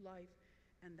and new life,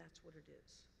 and that's what it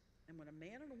is. And when a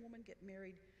man and a woman get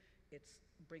married, it's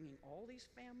bringing all these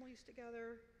families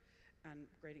together and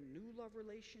creating new love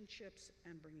relationships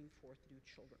and bringing forth new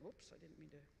children. Oops, I didn't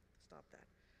mean to stop that.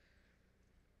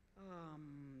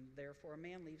 Therefore, a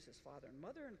man leaves his father and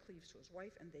mother and cleaves to his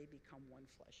wife, and they become one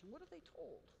flesh. And what are they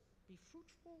told? Be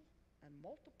fruitful and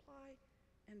multiply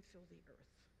and fill the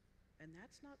earth. And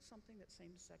that's not something that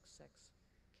same-sex sex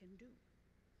can do.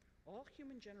 All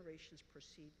human generations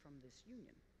proceed from this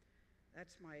union.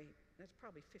 That's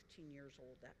probably 15 years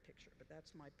old, that picture, but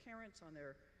that's my parents on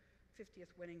their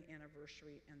 50th wedding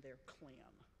anniversary and their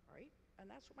clan, right? And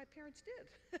that's what my parents did.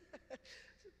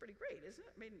 This is pretty great, isn't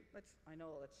it? I mean, I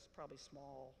know that's probably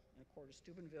small in a quart of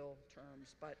Steubenville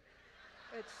terms, but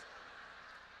it's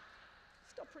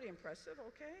still pretty impressive,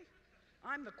 okay?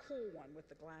 I'm the cool one with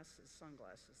the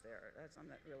sunglasses there.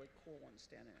 I'm that really cool one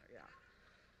standing there, yeah.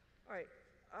 All right,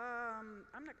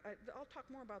 I'll talk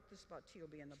more about this, about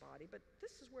TOB and the body, but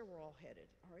this is where we're all headed,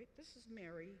 all right? This is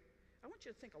Mary. I want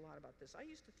you to think a lot about this. I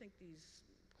used to think these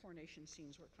coronation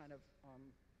scenes were kind of,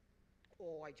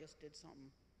 I just did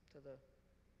something to the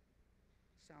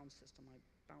sound system. I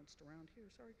bounced around here,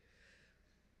 sorry.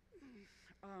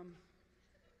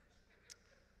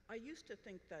 I used to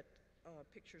think that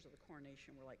pictures of the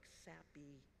coronation were like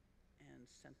sappy and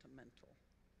sentimental.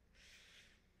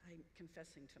 I'm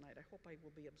confessing tonight. I hope I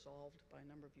will be absolved by a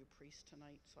number of you priests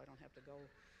tonight so I don't have to go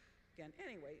again.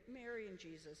 Anyway, Mary and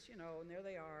Jesus, and there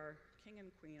they are, king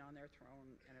and queen on their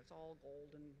throne, and it's all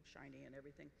gold and shiny and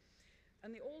everything. And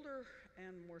the older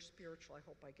and more spiritual I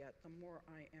hope I get, the more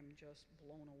I am just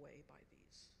blown away by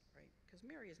these, right? Because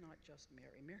Mary is not just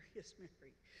Mary. Mary is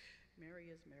Mary.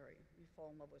 Mary is Mary. You fall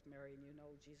in love with Mary and you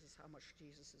know how much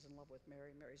Jesus is in love with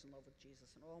Mary. Mary's in love with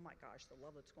Jesus. And oh my gosh, the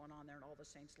love that's going on there, and all the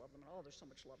saints love them. And there's so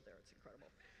much love there. It's incredible.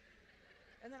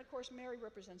 And then, of course, Mary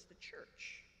represents the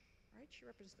church, right? She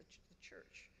represents the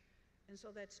church. And so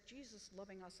that's Jesus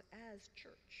loving us as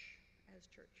church,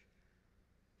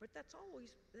 But that's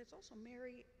also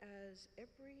Mary as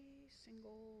every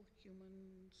single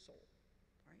human soul,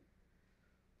 right?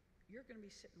 You're going to be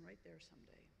sitting right there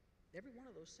someday. Every one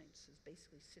of those saints is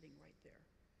basically sitting right there.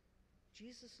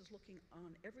 Jesus is looking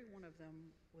on every one of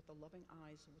them with the loving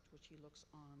eyes with which he looks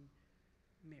on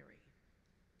Mary.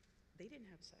 They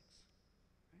didn't have sex,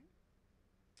 right?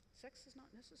 Sex is not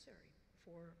necessary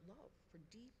for love, for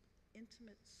deep,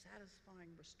 intimate,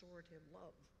 satisfying, restorative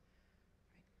love,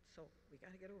 right? So we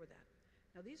got to get over that.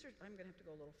 Now I'm going to have to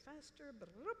go a little faster, but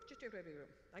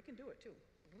I can do it too.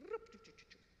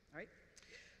 All right?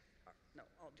 No,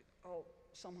 I'll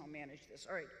somehow manage this.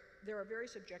 All right, there are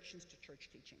various objections to church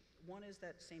teaching. One is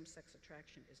that same-sex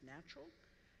attraction is natural,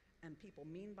 and people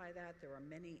mean by that there are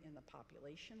many in the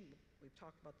population. We've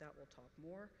talked about that, we'll talk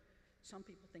more. Some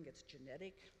people think it's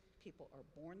genetic. People are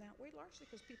born that way, largely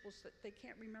because they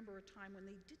can't remember a time when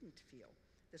they didn't feel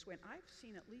this way. And I've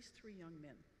seen at least 3 young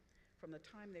men from the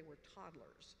time they were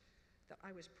toddlers that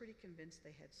I was pretty convinced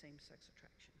they had same-sex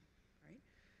attraction, right?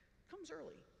 It comes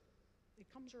early.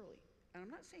 And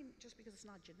I'm not saying just because it's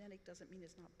not genetic doesn't mean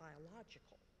it's not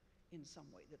biological in some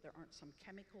way, that there aren't some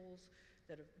chemicals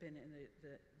that have been in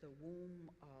the womb,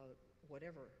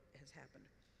 whatever has happened.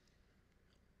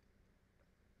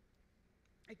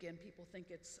 Again, people think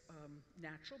it's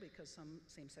natural because some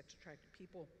same-sex attracted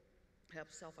people have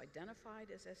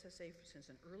self-identified as SSA since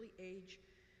an early age,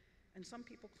 and some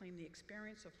people claim the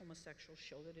experience of homosexuals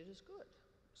show that it is good.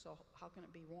 So how can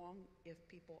it be wrong if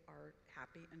people are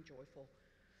happy and joyful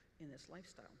in this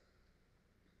lifestyle?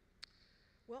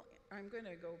 Well, I'm going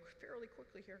to go fairly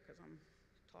quickly here because I'm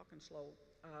talking slow.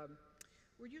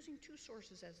 We're using two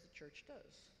sources as the church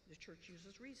does. The church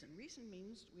uses reason. Reason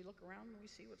means we look around and we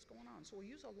see what's going on. So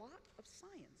we'll use a lot of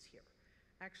science here.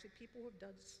 Actually, people who have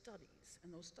done studies,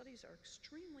 and those studies are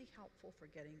extremely helpful for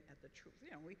getting at the truth.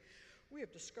 You know, we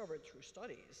have discovered through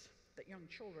studies that young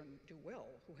children do well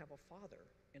who have a father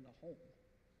in the home,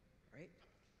 right?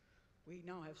 We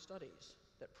now have studies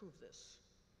that prove this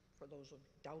for those of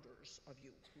doubters of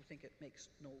you who think it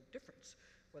makes no difference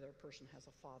whether a person has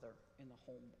a father in the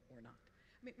home or not.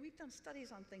 I mean, we've done studies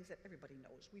on things that everybody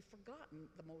knows. We've forgotten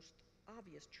the most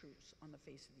obvious truths on the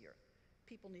face of the earth.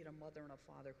 People need a mother and a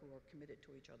father who are committed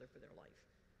to each other for their life.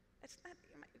 That's not,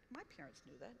 my parents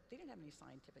knew that. They didn't have any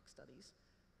scientific studies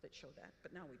that show that,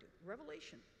 but now we do.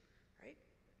 Revelation, right?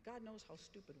 God knows how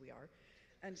stupid we are.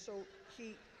 And so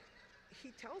he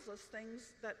tells us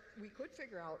things that we could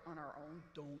figure out on our own.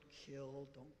 Don't kill,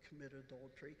 don't commit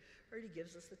adultery. Or he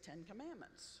gives us the 10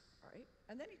 Commandments, right?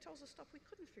 And then he tells us stuff we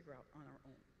couldn't figure out on our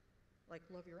own, like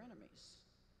love your enemies,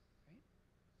 right?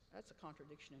 That's a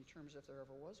contradiction in terms if there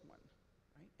ever was one,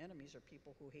 right? Enemies are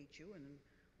people who hate you, and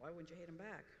why wouldn't you hate them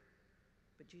back?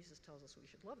 But Jesus tells us we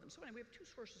should love them. So anyway, we have two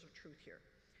sources of truth here.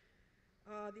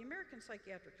 The American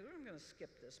Psychiatric, I'm going to skip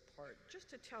this part, just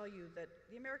to tell you that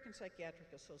the American Psychiatric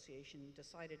Association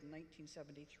decided in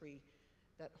 1973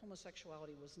 that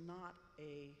homosexuality was not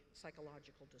a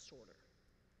psychological disorder.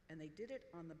 And they did it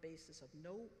on the basis of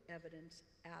no evidence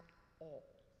at all,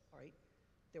 right?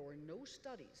 There were no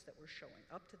studies that were showing.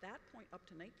 Up to that point, up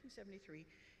to 1973,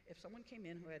 if someone came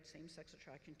in who had same-sex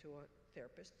attraction to a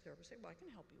therapist, the therapist would say, well, I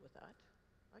can help you with that.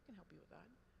 I can help you with that.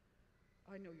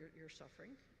 I know you're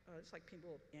suffering. It's like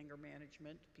people with anger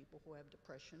management, people who have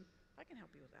depression. I can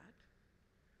help you with that,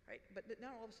 right? But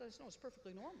now all of a sudden, no, it's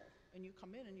perfectly normal. And you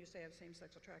come in and you say, I have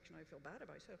same-sex attraction, I feel bad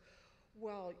about it. So,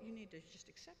 well, you need to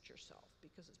just accept yourself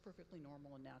because it's perfectly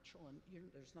normal and natural and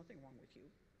there's nothing wrong with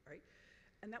you, right?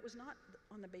 And that was not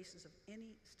on the basis of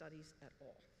any studies at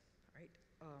all, right?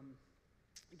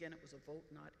 Again, it was a vote,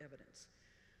 not evidence.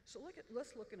 So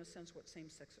let's look in a sense what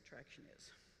same-sex attraction is.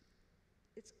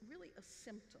 It's really a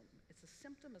symptom. It's a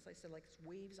symptom, as I said, like it's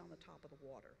waves on the top of the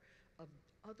water of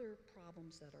other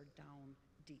problems that are down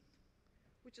deep,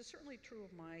 which is certainly true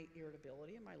of my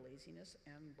irritability and my laziness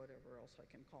and whatever else I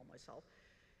can call myself.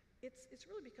 It's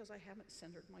really because I haven't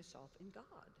centered myself in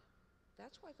God.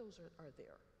 That's why those are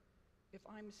there. If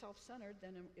I'm self-centered,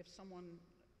 then if someone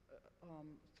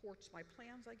thwarts my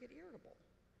plans, I get irritable.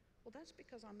 Well, that's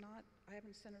because I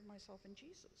haven't centered myself in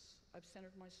Jesus. I've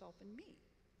centered myself in me,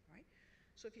 right?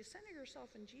 So if you center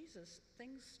yourself in Jesus,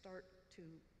 things are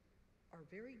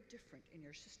very different in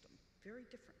your system, very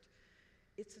different.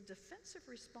 It's a defensive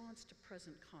response to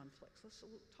present conflicts. Let's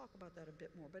talk about that a bit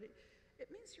more, but it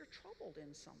means you're troubled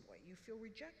in some way. You feel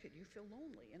rejected, you feel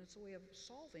lonely, and it's a way of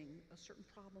solving a certain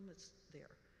problem that's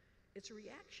there. It's a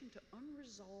reaction to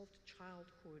unresolved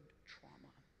childhood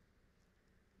trauma.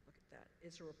 Look at that.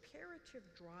 It's a reparative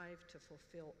drive to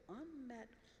fulfill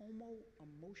unmet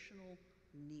homo-emotional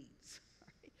needs.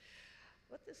 Right?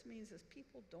 What this means is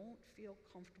people don't feel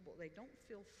comfortable, they don't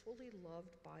feel fully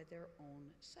loved by their own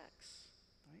sex,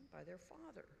 right? By their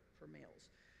father for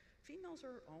males. Females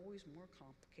are always more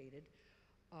complicated.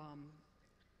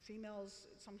 Females,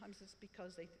 sometimes it's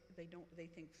because they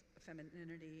think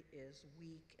femininity is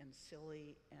weak and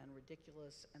silly and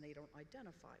ridiculous, and they don't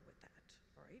identify with that,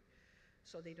 all right?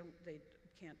 So they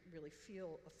can't really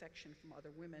feel affection from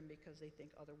other women because they think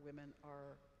other women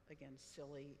are, again,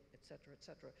 silly, et cetera, et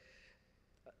cetera.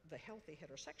 The healthy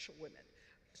heterosexual women,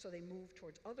 so they move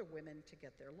towards other women to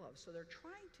get their love. So they're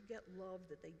trying to get love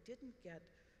that they didn't get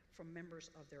from members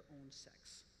of their own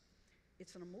sex.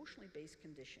 It's an emotionally based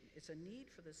condition. It's a need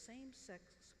for the same-sex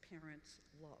parent's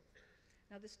love.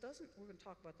 Now we're going to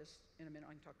talk about this in a minute,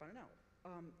 I can talk about it now.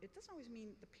 It doesn't always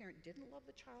mean the parent didn't love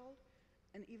the child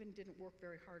and even didn't work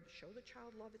very hard to show the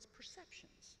child love. It's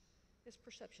perceptions. It's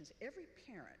perceptions. Every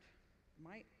parent,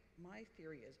 my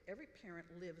theory is, every parent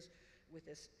lives with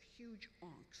this huge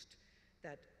angst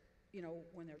that,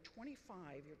 when they're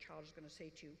 25, your child is going to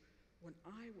say to you, when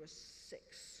I was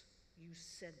 6, you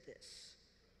said this.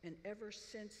 And ever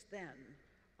since then,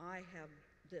 I have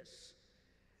this.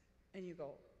 And you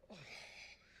go, oh,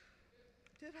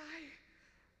 did I?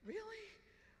 Really?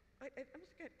 I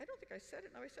don't think I said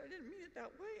it. No, I said I didn't mean it that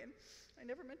way, and I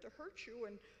never meant to hurt you.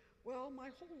 And well, my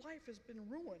whole life has been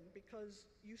ruined because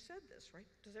you said this, right?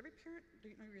 Does every parent,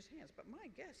 you know, raise hands? But my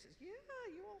guess is, yeah,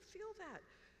 you all feel that.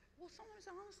 Well, sometimes,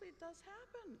 honestly, it does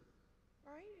happen,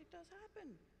 right? It does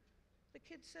happen. The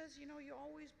kid says, you know, you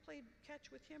always played catch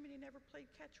with him and you never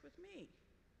played catch with me.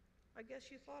 I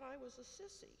guess you thought I was a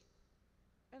sissy.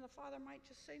 And the father might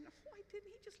just say, no, I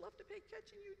didn't. He just loved to play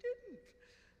catch and you didn't.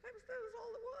 That was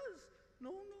all it was.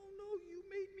 No, no, no, you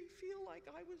made me feel like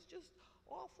I was just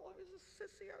awful. I was a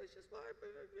sissy. I was just like,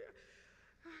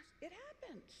 it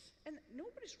happens. And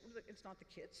it's not the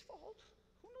kid's fault.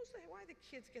 Who knows why the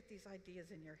kids get these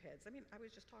ideas in your heads? I mean, I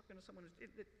was just talking to someone,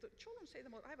 the children say the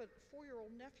most. I have a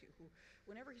 4-year-old nephew who,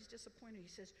 whenever he's disappointed, he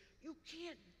says, you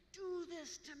can't do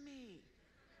this to me.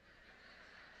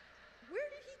 Where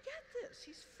did he get this?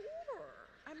 He's 4.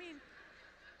 I mean,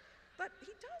 but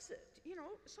he does it, you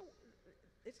know, so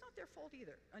it's not their fault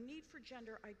either. A need for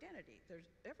gender identity.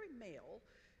 Every male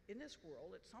in this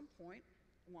world at some point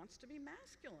wants to be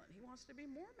masculine. He wants to be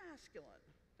more masculine.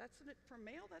 For a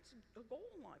male, that's a goal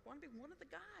in life. Want to be one of the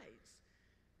guys.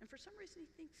 And for some reason, he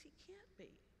thinks he can't be.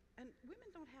 And women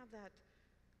don't have that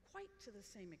quite to the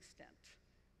same extent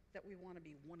that we want to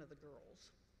be one of the girls.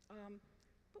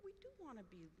 But we do want to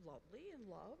be lovely and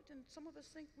loved, and some of us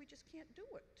think we just can't do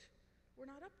it. We're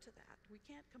not up to that. We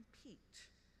can't compete.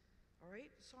 All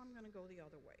right? So I'm going to go the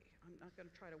other way. I'm not going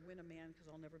to try to win a man because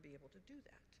I'll never be able to do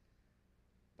that.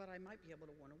 But I might be able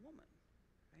to win a woman,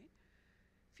 right?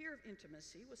 Fear of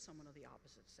intimacy with someone of the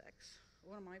opposite sex.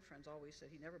 One of my friends always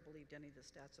said he never believed any of the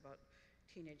stats about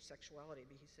teenage sexuality,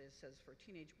 but he says for a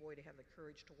teenage boy to have the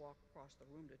courage to walk across the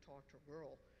room to talk to a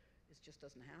girl, it just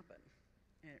doesn't happen.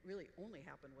 And it really only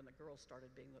happened when the girls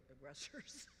started being the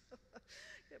aggressors.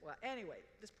 Well, anyway,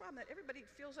 this problem that everybody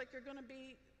feels like you're going to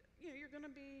be, you know, you're going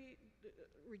to be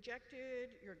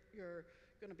rejected, you're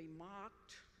going to be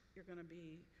mocked, you're going to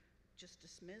be just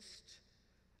dismissed.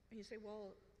 And you say,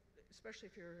 well, especially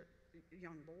if you're a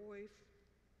young boy,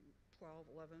 12,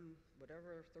 11,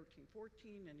 whatever, 13,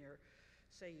 14, and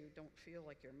say you don't feel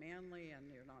like you're manly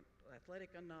and you're not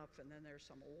athletic enough, and then there's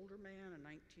some older man, a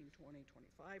 19, 20,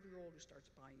 25-year-old who starts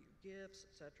buying you gifts,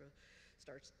 etc.,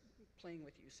 starts playing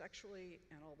with you sexually,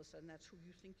 and all of a sudden that's who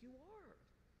you think you are,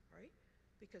 right?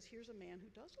 Because here's a man who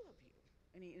does love you,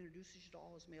 and he introduces you to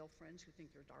all his male friends who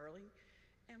think you're darling,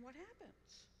 and what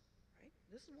happens, right?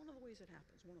 This is one of the ways it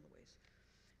happens, one of the ways.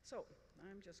 So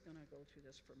I'm just going to go through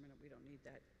this for a minute. We don't need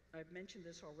that. I've mentioned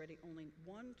this already. Only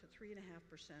 1 to 3.5%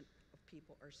 of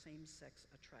people are same-sex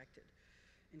attracted.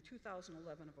 In 2011,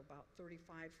 of about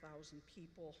 35,000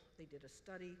 people, they did a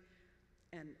study,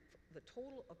 and the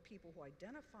total of people who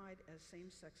identified as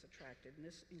same-sex attracted, and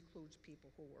this includes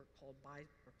people who were called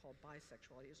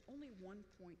bisexuality, is only 1.6%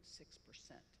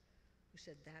 who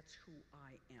said that's who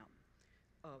I am.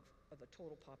 Of a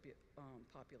total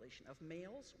population. Of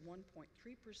males, 1.3%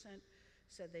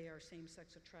 said they are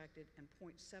same-sex attracted, and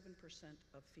 0.7%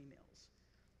 of females.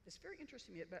 It's very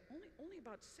interesting, but only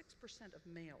about 6% of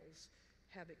males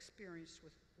have experience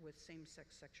with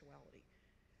same-sex sexuality.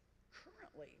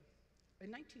 Currently,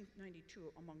 in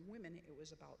 1992, among women, it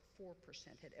was about 4%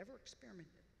 had ever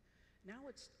experimented. Now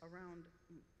it's around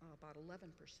about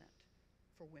 11%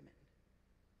 for women.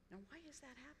 Now, why has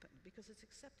that happened? Because it's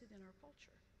accepted in our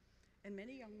culture. And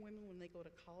many young women, when they go to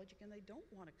college, again, they don't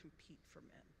want to compete for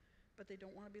men, but they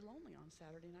don't want to be lonely on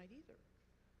Saturday night either.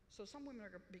 So some women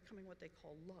are becoming what they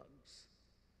call lugs,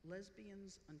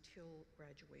 lesbians until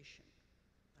graduation,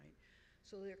 right?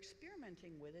 So they're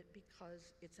experimenting with it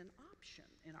because it's an option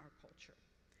in our culture.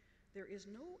 There is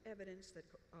no evidence that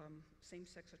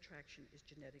same-sex attraction is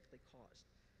genetically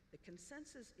caused. The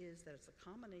consensus is that it's a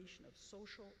combination of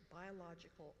social,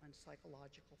 biological, and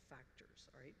psychological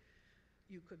factors, all right?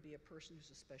 You could be a person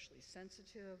who's especially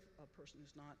sensitive, a person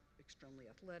who's not extremely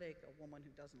athletic, a woman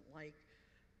who doesn't like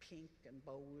pink and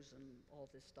bows and all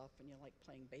this stuff, and you like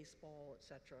playing baseball,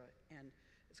 etc. And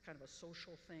it's kind of a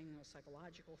social thing, a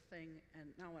psychological thing.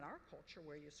 And now in our culture,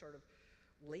 where you sort of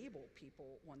label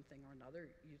people one thing or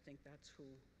another, you think that's who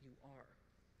you are.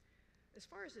 As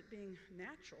far as it being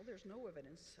natural, there's no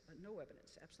evidence,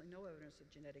 absolutely no evidence of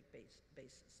genetic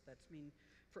basis. That's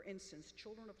for instance,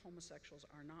 children of homosexuals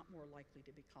are not more likely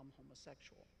to become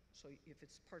homosexual. So if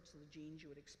it's parts of the genes, you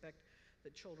would expect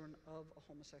the children of a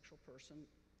homosexual person,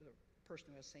 the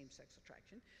person who has same-sex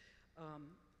attraction,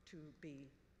 to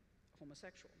be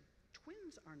homosexual.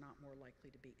 Twins are not more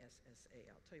likely to be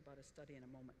SSA. I'll tell you about a study in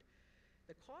a moment.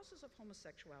 The causes of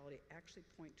homosexuality actually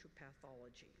point to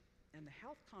pathology, and the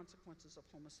health consequences of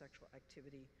homosexual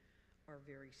activity are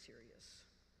very serious.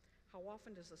 How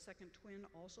often does the second twin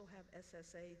also have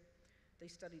SSA? They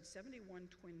studied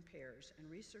 71 twin pairs, and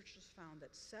researchers found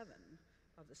that 7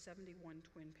 of the 71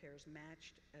 twin pairs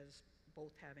matched as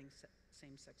both having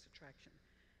same-sex attraction.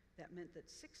 That meant that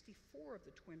 64 of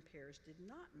the twin pairs did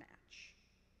not match,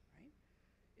 right?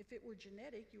 If it were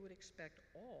genetic, you would expect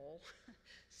all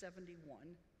 71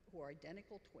 who are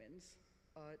identical twins,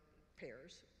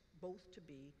 pairs, both to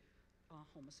be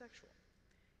homosexual.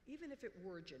 Even if it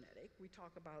were genetic, we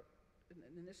talk about,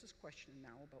 and this is questioned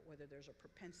now, about whether there's a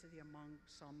propensity among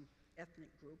some ethnic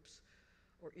groups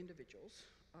or individuals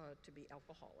to be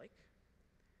alcoholic.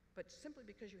 But simply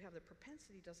because you have the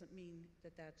propensity doesn't mean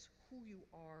that that's who you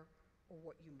are or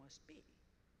what you must be,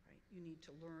 right? You need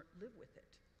to live with it.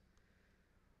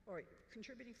 All right,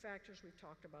 contributing factors, we've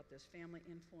talked about this: family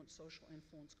influence, social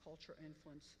influence, cultural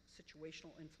influence,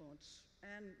 situational influence,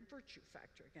 and virtue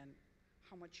factor. Again,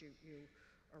 how much you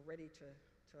are ready to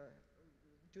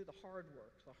do the hard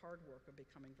work of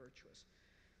becoming virtuous.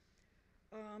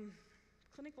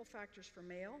 Clinical factors for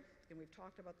male, and we've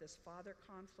talked about this: father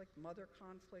conflict, mother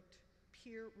conflict,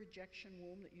 peer rejection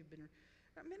wound that you've been.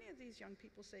 Many of these young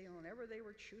people say, whenever they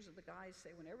were choosing, the guys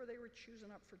say, whenever they were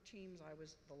choosing up for teams, I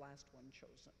was the last one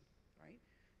chosen, right?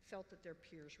 Felt that their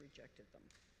peers rejected them.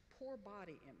 Poor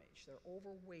body image, they're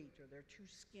overweight, or they're too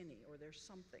skinny, or they're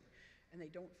something, and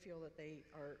they don't feel that they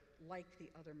are like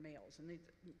the other males. And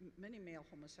many male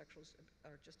homosexuals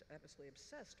are just absolutely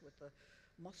obsessed with the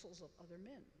muscles of other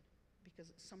men, because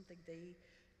it's something they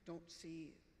don't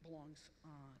see belongs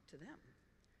to them.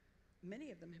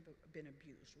 Many of them have been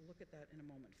abused. We'll look at that in a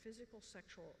moment. Physical,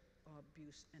 sexual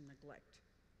abuse, and neglect.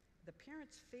 The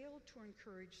parents failed to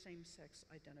encourage same-sex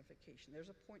identification. There's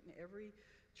a point in every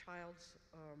child's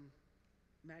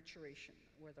maturation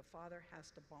where the father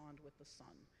has to bond with the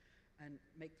son and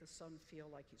make the son feel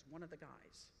like he's one of the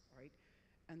guys, right?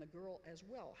 And the girl as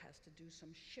well has to do some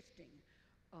shifting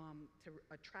to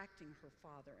attracting her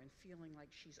father and feeling like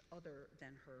she's other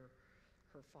than her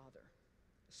father.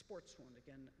 Sports wound,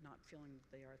 again, not feeling that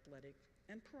they are athletic.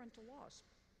 And parental loss.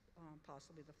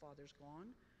 Possibly the father's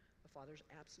gone, the father's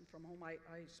absent from home.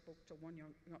 I spoke to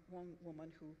one woman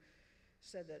who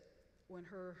said that when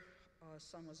her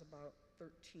son was about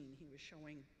 13, he was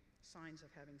showing signs of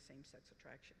having same-sex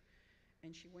attraction.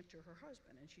 And she went to her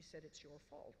husband and she said, "It's your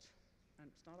fault."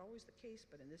 And it's not always the case,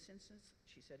 but in this instance,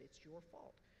 she said, "It's your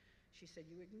fault." She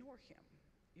said, "You ignore him.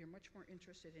 You're much more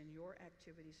interested in your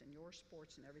activities and your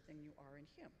sports and everything you are in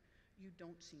him. You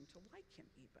don't seem to like him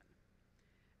even."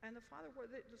 And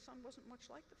the son wasn't much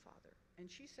like the father. And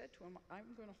she said to him,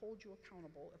 "I'm going to hold you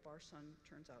accountable if our son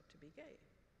turns out to be gay."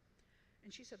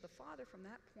 And she said the father from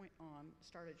that point on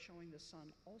started showing the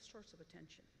son all sorts of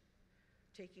attention,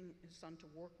 taking his son to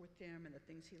work with him and the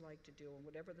things he liked to do. And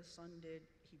whatever the son did,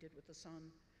 he did with the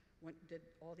son, did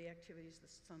all the activities the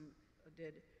son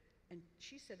did. And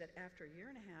she said that after a year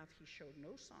and a half, he showed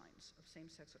no signs of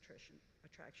same-sex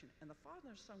attraction. And the father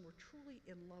and son were truly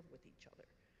in love with each other.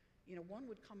 You know, one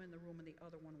would come in the room and the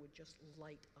other one would just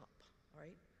light up, all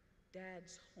right?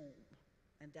 Dad's home,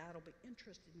 and Dad'll be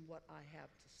interested in what I have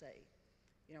to say.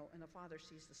 You know, and the father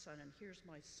sees the son, and here's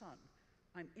my son.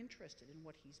 I'm interested in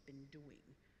what he's been doing,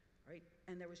 right?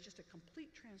 And there was just a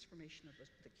complete transformation of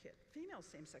the kid. Female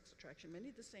same-sex attraction, many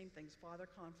of the same things: father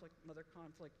conflict, mother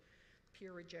conflict,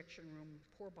 peer rejection room,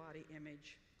 poor body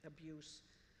image, abuse.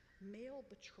 Male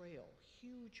betrayal,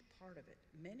 huge part of it.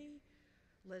 Many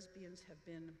lesbians have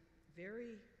been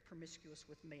very promiscuous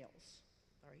with males,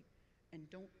 all right, and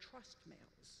don't trust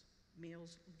males.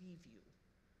 Males leave you.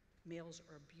 Males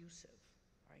are abusive,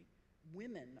 right?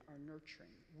 Women are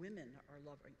nurturing. Women are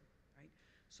loving, right?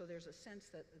 So there's a sense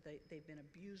that they've been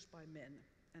abused by men,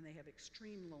 and they have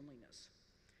extreme loneliness.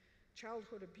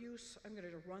 Childhood abuse, I'm going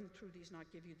to run through these,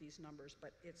 not give you these numbers,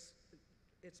 but it's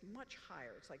much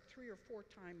higher. It's like 3 or 4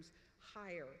 times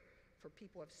higher for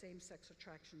people who have same-sex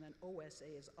attraction than OSA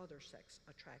is other sex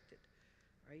attracted,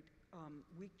 right?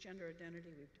 Weak gender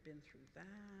identity, we've been through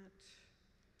that.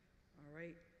 All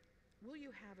right. Will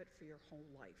you have it for your whole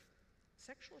life?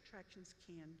 Sexual attractions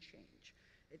can change.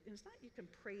 It's not you can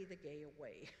pray the gay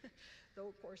away. Though,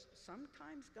 of course,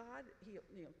 sometimes God,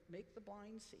 he'll make the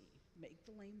blind see, make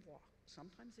the lame walk.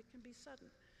 Sometimes it can be sudden.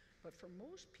 But for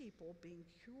most people, being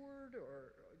cured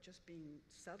or just being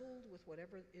settled with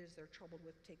whatever it is they're troubled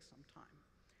with takes some time.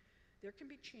 There can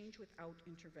be change without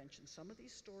intervention. Some of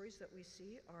these stories that we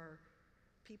see are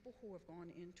people who have gone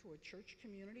into a church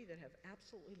community that have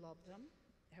absolutely loved them,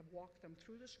 have walked them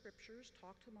through the scriptures,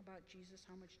 talked to them about Jesus,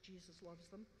 how much Jesus loves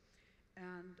them,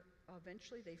 and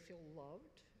eventually they feel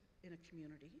loved in a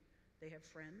community. They have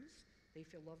friends. They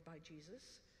feel loved by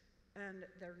Jesus, and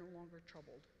they're no longer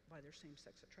troubled by their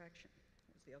same-sex attraction.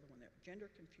 What was the other one there? Gender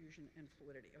confusion and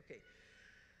fluidity. Okay,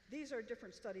 these are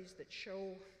different studies that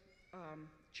show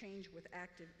change with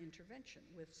active intervention,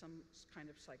 with some kind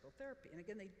of psychotherapy. And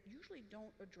again, they usually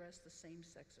don't address the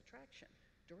same-sex attraction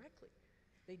directly.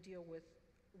 They deal with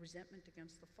resentment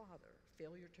against the father,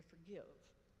 failure to forgive,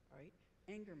 all right?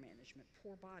 Anger management,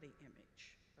 poor body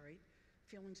image, all right?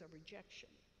 Feelings of rejection.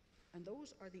 And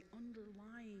those are the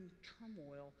underlying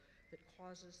turmoil that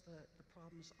causes the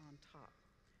problems on top.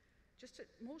 Just to,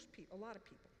 a lot of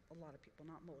people,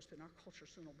 not most, but in our culture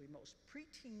soon will be most,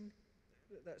 preteen,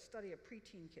 the study of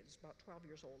preteen kids, about 12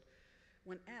 years old,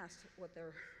 when asked what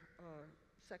their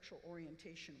sexual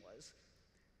orientation was,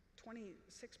 26%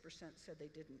 said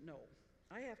they didn't know.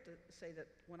 I have to say that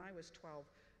when I was 12,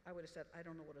 I would have said, I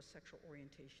don't know what a sexual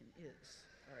orientation is,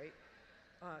 all right?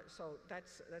 So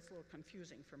that's a little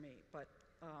confusing for me. But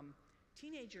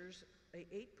teenagers, 8%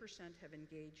 have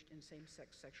engaged in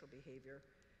same-sex sexual behavior.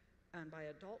 And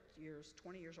by adult years,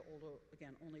 20 years or older,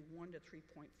 again, only 1 to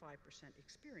 3.5%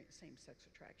 experience same-sex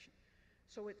attraction.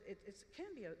 So it can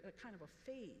be a kind of a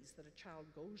phase that a child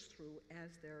goes through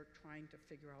as they're trying to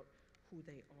figure out who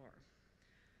they are.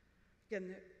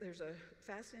 Again, there's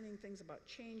fascinating things about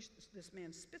change. This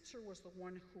man Spitzer was the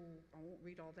one who, I won't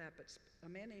read all that, but a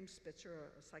man named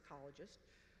Spitzer, a psychiatrist,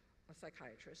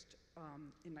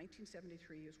 in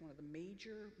 1973, he was one of the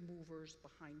major movers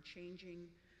behind changing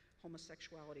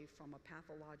homosexuality from a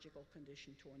pathological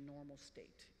condition to a normal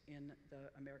state in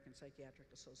the American Psychiatric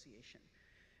Association.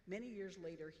 Many years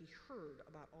later, he heard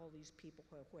about all these people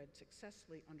who had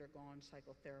successfully undergone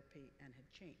psychotherapy and had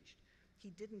changed.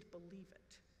 He didn't believe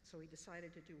it, so he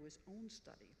decided to do his own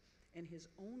study. And his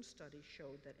own study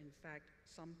showed that, in fact,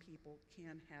 some people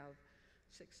can have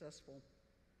successful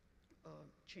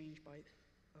change by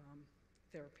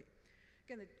therapy.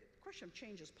 Again, the question of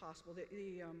change is possible.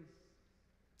 The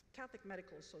Catholic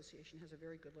Medical Association has a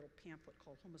very good little pamphlet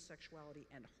called Homosexuality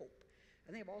and Hope.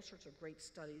 And they have all sorts of great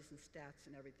studies and stats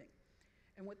and everything.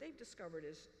 And what they've discovered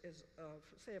is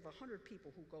say of 100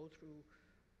 people who go through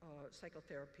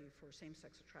psychotherapy for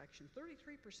same-sex attraction,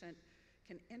 33%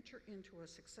 can enter into a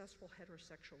successful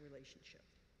heterosexual relationship,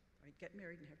 right? Get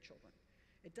married and have children.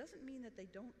 It doesn't mean that they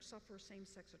don't suffer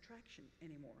same-sex attraction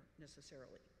anymore,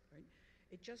 necessarily, right?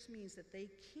 It just means that they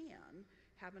can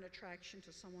have an attraction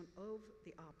to someone of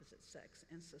the opposite sex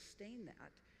and sustain that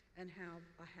and have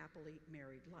a happily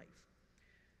married life.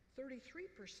 33%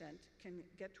 can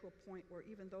get to a point where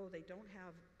even though they don't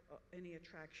have any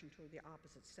attraction to the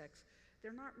opposite sex,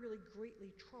 they're not really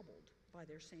greatly troubled by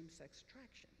their same-sex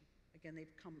attraction. Again,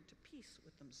 they've come to peace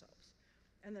with themselves.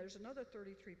 And there's another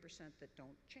 33% that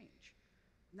don't change.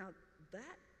 Now,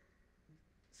 that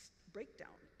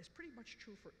breakdown is pretty much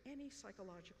true for any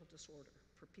psychological disorder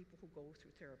for people who go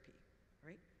through therapy,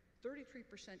 right? 33%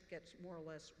 gets more or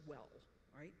less well,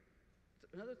 right?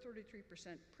 Another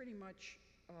 33% pretty much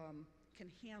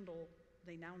can handle,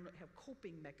 they now have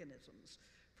coping mechanisms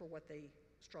for what they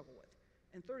struggle with.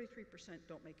 And 33%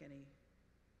 don't make any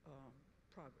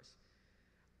progress.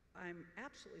 I'm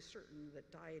absolutely certain that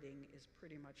dieting is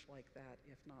pretty much like that,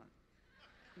 if not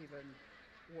even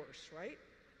worse, right?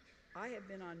 I have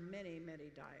been on many,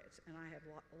 many diets, and I have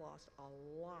lost a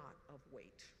lot of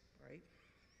weight, right?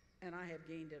 And I have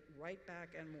gained it right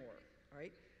back and more,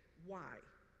 right? Why?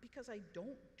 Because I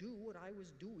don't do what I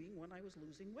was doing when I was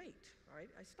losing weight, right?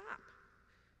 I stop.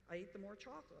 I eat the more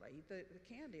chocolate. I eat the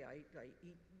candy. I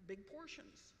eat big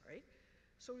portions, right?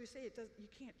 So you say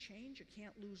you can't change, you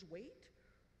can't lose weight?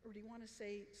 Or do you want to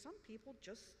say some people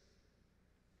just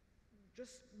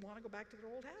want to go back to their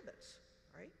old habits,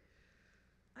 right?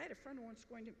 I had a friend once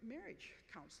going to marriage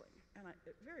counseling, and a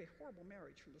very horrible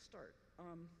marriage from the start.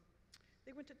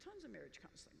 They went to tons of marriage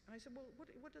counseling. And I said, well,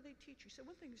 what do they teach you? He said,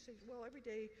 one thing you say, well, every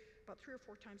day, about 3 or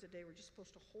 4 times a day, we're just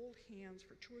supposed to hold hands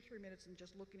for 2 or 3 minutes and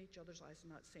just look in each other's eyes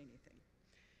and not say anything.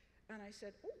 And I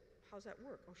said, oh, how's that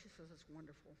work? Oh, she says, it's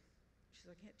wonderful. She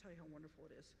says, I can't tell you how wonderful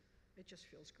it is. It just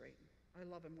feels great. I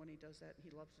love him when he does that, and he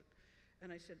loves it.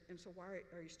 And I said, and so why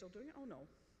are you still doing it? Oh, no,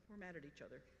 we're mad at each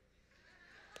other.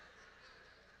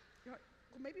 You know,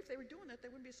 well, maybe if they were doing that, they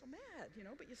wouldn't be so mad, you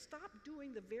know, but you stop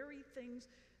doing the very things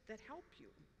that help you,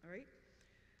 all right?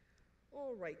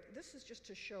 All right, this is just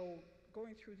to show,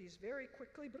 going through these very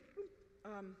quickly, but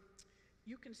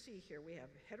you can see here we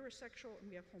have heterosexual and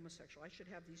we have homosexual. I should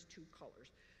have these 2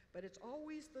 colors, but it's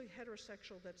always the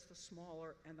heterosexual that's the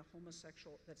smaller and the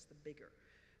homosexual that's the bigger.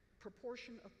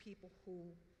 Proportion of people who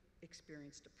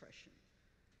experience depression.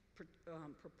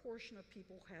 Proportion of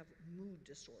people who have mood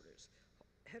disorders.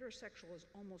 Heterosexual is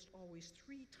almost always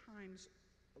 3 times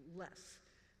less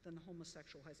than the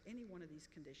homosexual has any one of these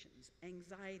conditions.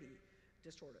 Anxiety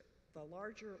disorder. The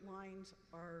larger lines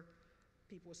are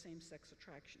people with same-sex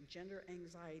attraction. Gender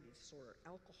anxiety disorder,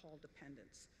 alcohol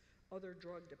dependence, other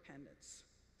drug dependence,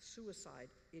 suicide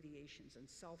ideations, and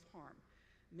self-harm.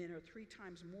 Men are 3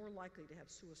 times more likely to have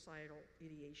suicidal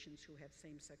ideations who have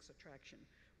same-sex attraction.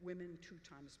 Women 2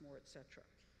 times more, etc.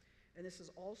 And this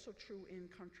is also true in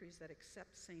countries that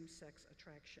accept same-sex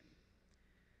attraction.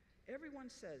 Everyone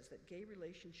says that gay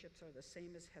relationships are the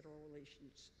same as hetero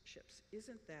relationships.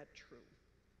 Isn't that true?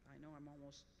 I know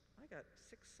I got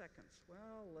 6 seconds.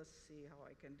 Well, let's see how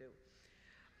I can do.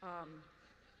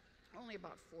 Only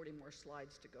about 40 more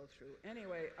slides to go through.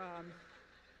 Anyway,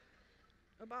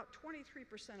 about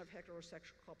 23% of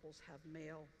heterosexual couples have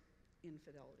male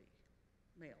infidelity.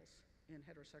 Males in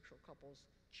heterosexual couples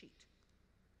cheat.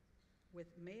 With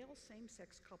male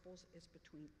same-sex couples, it's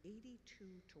between 82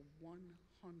 to 100%.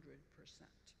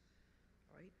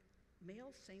 All right?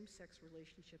 Male same-sex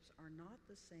relationships are not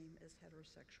the same as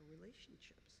heterosexual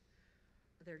relationships.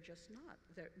 They're just not.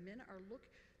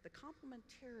 The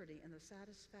complementarity and the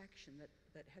satisfaction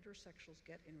that heterosexuals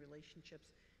get in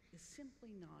relationships is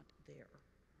simply not there,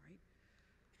 right?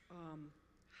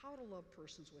 How to love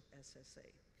persons with SSA.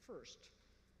 First,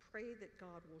 pray that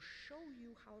God will show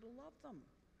you how to love them.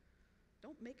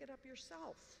 Don't make it up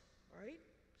yourself, right?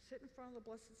 Sit in front of the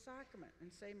Blessed Sacrament and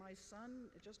say, my son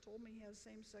just told me he has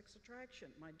same-sex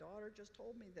attraction. My daughter just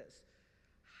told me this.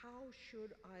 How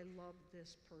should I love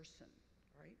this person,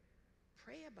 right?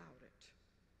 Pray about it,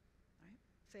 right?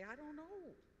 Say, I don't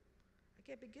know. I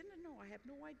can't begin to know. I have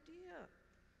no idea,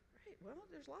 right? Well,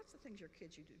 there's lots of things your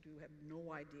kids you do have no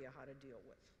idea how to deal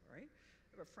with, right? I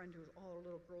have a friend who all her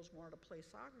little girls wanted to play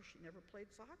soccer. She never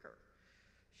played soccer.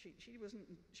 She was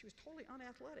totally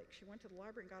unathletic. She went to the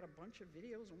library and got a bunch of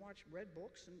videos and watched, read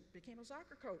books, and became a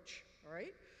soccer coach, all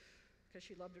right? Because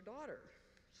she loved her daughter,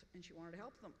 and she wanted to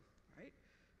help them, right?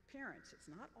 Parents, it's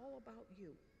not all about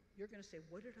you. You're going to say,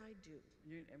 what did I do?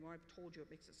 And when I've told you, it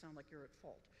makes it sound like you're at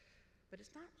fault. But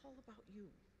it's not all about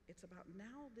you. It's about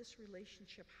now this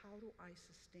relationship. How do I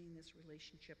sustain this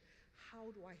relationship? How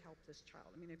do I help this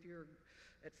child? I mean, if you're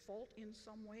at fault in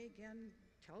some way, again,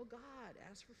 tell God,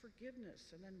 ask for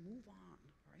forgiveness, and then move on,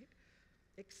 right?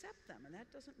 Accept them, and that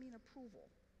doesn't mean approval.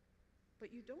 But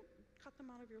you don't cut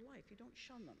them out of your life. You don't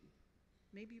shun them.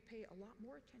 Maybe you pay a lot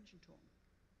more attention to them.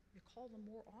 You call them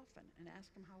more often and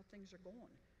ask them how things are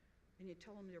going. And you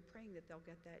tell them you're praying that they'll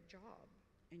get that job,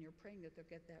 and you're praying that they'll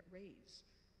get that raise,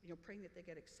 and you're praying that they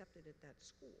get accepted at that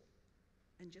school.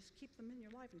 And just keep them in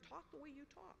your life and talk the way you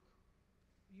talk.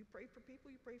 You pray for people,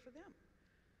 you pray for them.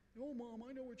 Oh, Mom,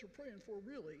 I know what you're praying for,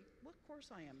 really. Well, of course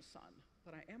I am, son,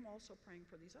 but I am also praying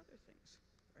for these other things,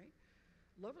 right?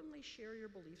 Lovingly share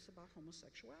your beliefs about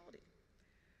homosexuality.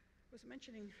 I was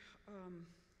mentioning,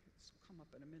 this will come up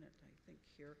in a minute, I think,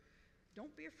 here.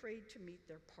 Don't be afraid to meet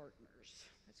their partners.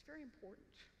 That's very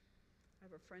important. I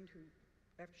have a friend who,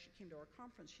 after she came to our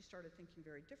conference, she started thinking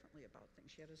very differently about things.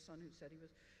 She had a son who said he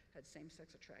had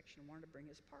same-sex attraction and wanted to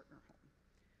bring his partner home.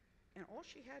 And all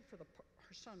she had for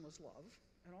her son was love,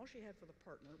 and all she had for the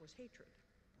partner was hatred,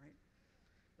 right?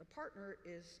 The partner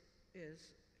is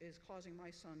causing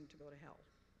my son to go to hell,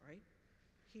 right?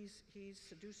 He's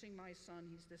seducing my son,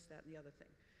 he's this, that, and the other thing.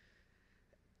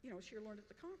 You know, she learned at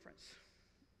the conference.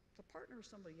 The partner is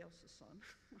somebody else's son,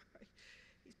 right?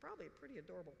 He's probably a pretty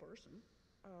adorable person.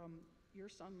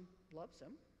 Your son loves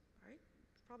him, right?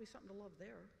 There's probably something to love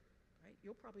there, right?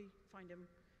 You'll probably find him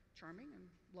charming and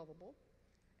lovable.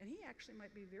 And he actually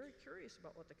might be very curious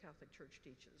about what the Catholic Church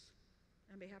teaches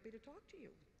and be happy to talk to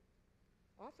you.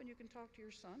 Often you can talk to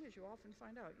your son, as you often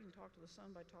find out. You can talk to the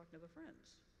son by talking to the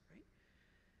friends, right?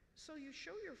 So you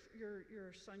show your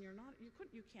son you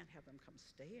can't have them come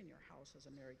stay in your house as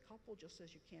a married couple, just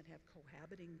as you can't have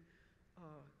cohabiting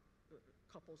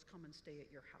couples come and stay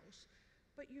at your house.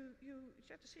 But you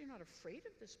have to say you're not afraid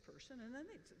of this person, and then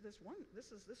this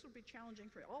will be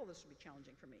challenging for all this will be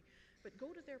challenging for me. But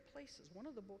go to their places. One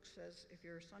of the books says if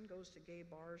your son goes to gay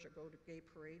bars or go to gay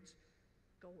parades,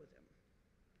 go with him.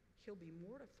 He'll be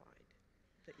mortified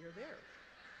that you're there.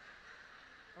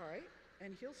 All right?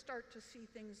 And he'll start to see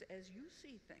things as you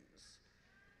see things.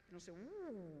 And he'll say,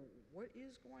 ooh, what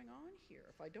is going on here?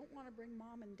 If I don't want to bring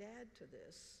mom and dad to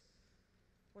this,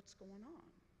 what's going on,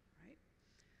 right?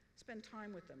 Spend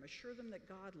time with them. Assure them that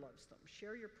God loves them.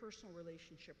 Share your personal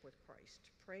relationship with Christ.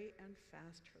 Pray and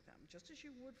fast for them, just as you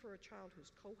would for a child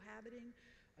who's cohabiting,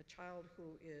 a child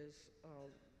who is,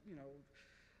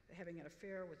 having an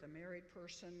affair with a married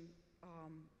person.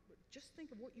 Just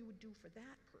think of what you would do for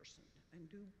that person and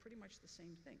do pretty much the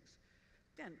same things.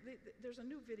 Again, there's a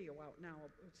new video out now.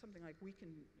 It's something like we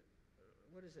can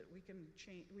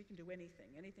do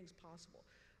anything. Anything's possible.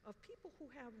 Of people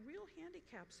who have real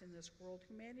handicaps in this world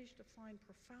who manage to find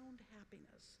profound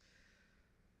happiness.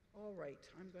 All right,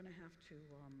 I'm going to have to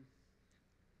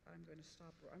I'm going to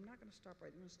stop, I'm not going to stop right,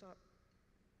 I'm going to stop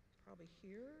probably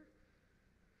here.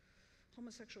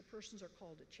 Homosexual persons are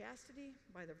called to chastity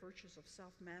by the virtues of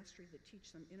self-mastery that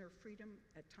teach them inner freedom,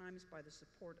 at times by the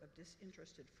support of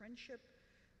disinterested friendship,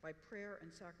 by prayer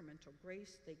and sacramental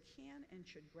grace. They can and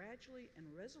should gradually and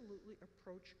resolutely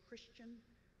approach Christian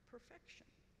perfection,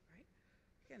 right?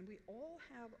 Again, we all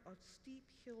have a steep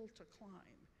hill to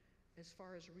climb as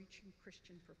far as reaching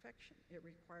Christian perfection. It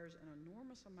requires an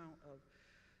enormous amount of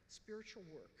spiritual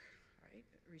work, right?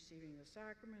 Receiving the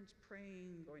sacraments,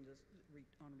 praying, going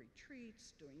on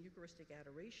retreats, doing Eucharistic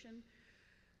adoration.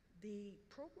 The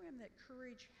program that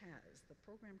Courage has, the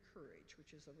program Courage,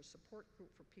 which is a support group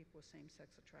for people with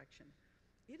same-sex attraction,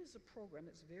 it is a program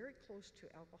that's very close to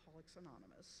Alcoholics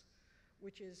Anonymous,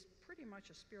 which is pretty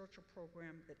much a spiritual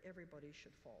program that everybody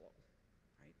should follow,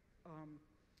 right?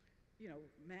 You know,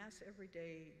 Mass every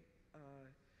day,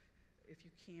 if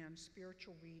you can,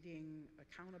 spiritual reading,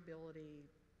 accountability.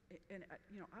 And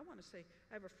you know, I want to say,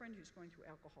 I have a friend who's going through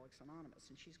Alcoholics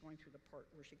Anonymous, and she's going through the part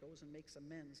where she goes and makes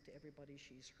amends to everybody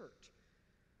she's hurt.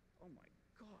 Oh my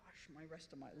gosh, my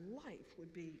rest of my life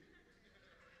would be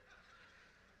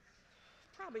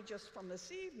probably just from this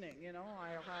evening, you know,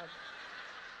 I'll have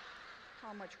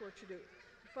how much work to do.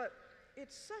 But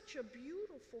it's such a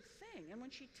beautiful thing. And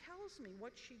when she tells me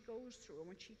what she goes through, and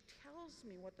when she tells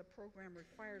me what the program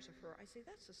requires of her, I say,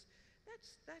 that's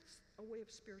a way of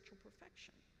spiritual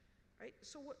perfection, right?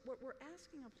 So what we're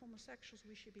asking of homosexuals,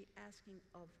 we should be asking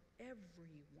of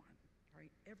everyone,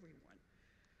 right? Everyone.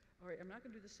 All right, I'm not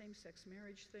going to do the same-sex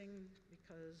marriage thing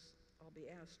because I'll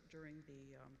be asked during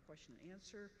the question and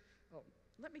answer. Oh,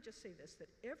 let me just say this,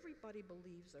 that everybody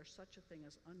believes there's such a thing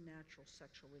as unnatural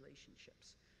sexual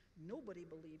relationships. Nobody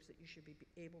believes that you should be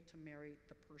able to marry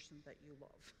the person that you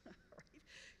love, right?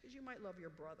 Because you might love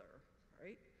your brother,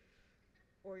 right?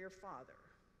 Or your father.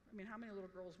 I mean, how many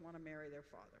little girls want to marry their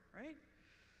father, right?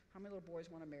 How many little boys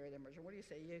want to marry their mother? What do you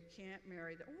say? You can't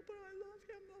marry the, oh, but I love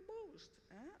him the most.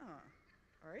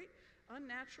 All right?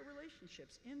 Unnatural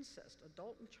relationships, incest,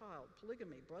 adult and child,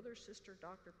 polygamy, brother, sister,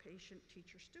 doctor, patient,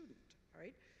 teacher, student, all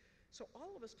right? So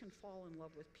all of us can fall in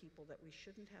love with people that we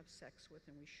shouldn't have sex with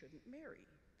and we shouldn't marry.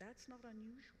 That's not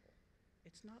unusual.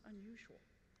 It's not unusual,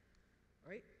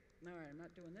 all right? All right, I'm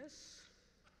not doing this.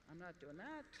 I'm not doing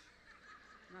that.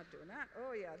 I'm not doing that.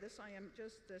 Oh yeah, this I am,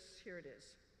 just this, here it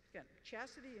is. Again,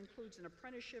 chastity includes an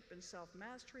apprenticeship in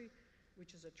self-mastery,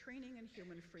 which is a training in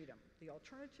human freedom. The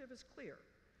alternative is clear.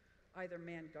 Either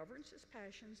man governs his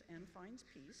passions and finds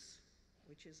peace,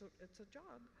 which is it's a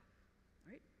job,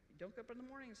 right? You don't get up in the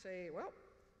morning and say, well,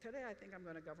 today I think I'm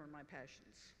going to govern my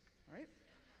passions, all right?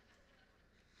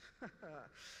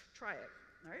 Try it,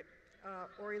 all right?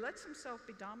 Or he lets himself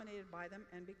be dominated by them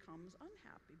and becomes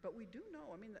unhappy. But we do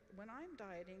know, I mean, when I'm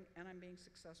dieting and I'm being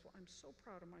successful, I'm so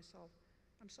proud of myself.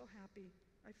 I'm so happy.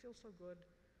 I feel so good.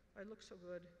 I look so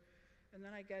good. And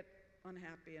then I get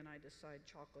unhappy and I decide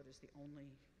chocolate is the only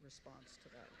response to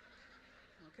that,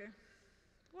 okay?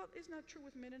 Well, isn't that true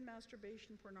with men and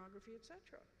masturbation, pornography,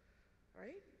 etc.,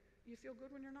 right? You feel good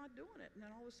when you're not doing it, and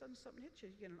then all of a sudden something hits you.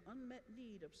 You get an unmet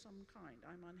need of some kind.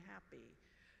 I'm unhappy.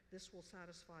 This will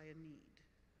satisfy a need.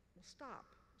 Well, stop.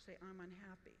 Say, I'm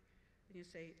unhappy. And you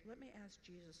say, let me ask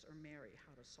Jesus or Mary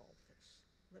how to solve this.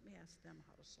 Let me ask them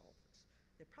how to solve this.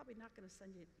 They're probably not going to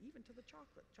send you even to the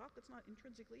chocolate. Chocolate's not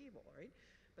intrinsically evil, right?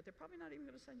 But they're probably not even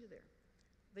going to send you there.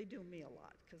 They do me a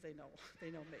lot because they know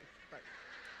me. But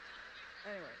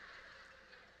anyway.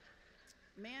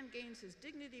 Man gains his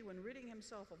dignity when ridding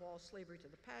himself of all slavery to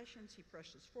the passions. He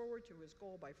presses forward to his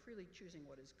goal by freely choosing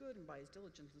what is good, and by his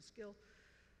diligence and skill,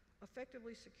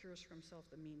 effectively secures for himself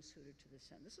the means suited to this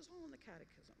end. This is all in the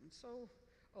Catechism. And so,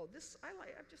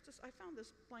 I found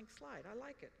this blank slide. I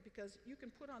like it because you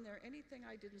can put on there anything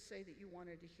I didn't say that you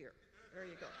wanted to hear. There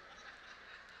you go.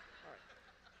 All right.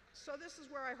 So this is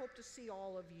where I hope to see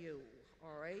all of you,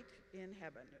 all right, in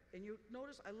heaven. And you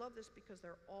notice I love this because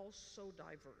they're all so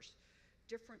diverse.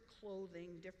 Different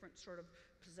clothing, different sort of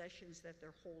possessions that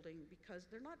they're holding, because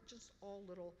they're not just all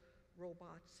little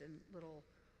robots and little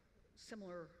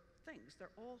similar things.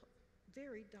 They're all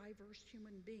very diverse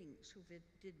human beings who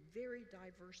did very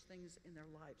diverse things in their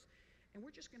lives. And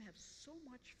we're just going to have so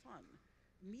much fun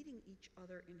meeting each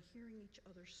other and hearing each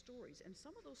other's stories. And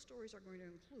some of those stories are going to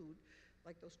include,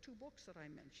 like those 2 books that I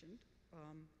mentioned,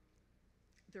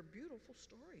 they're beautiful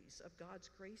stories of God's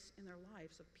grace in their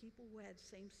lives, of people who had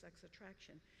same-sex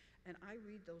attraction. And I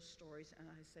read those stories and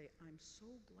I say, I'm so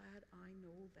glad I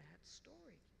know that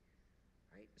story,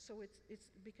 right? So it's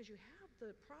because you have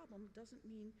the problem doesn't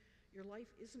mean your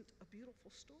life isn't a beautiful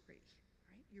story,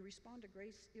 right? You respond to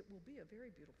grace, it will be a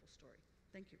very beautiful story.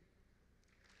 Thank you.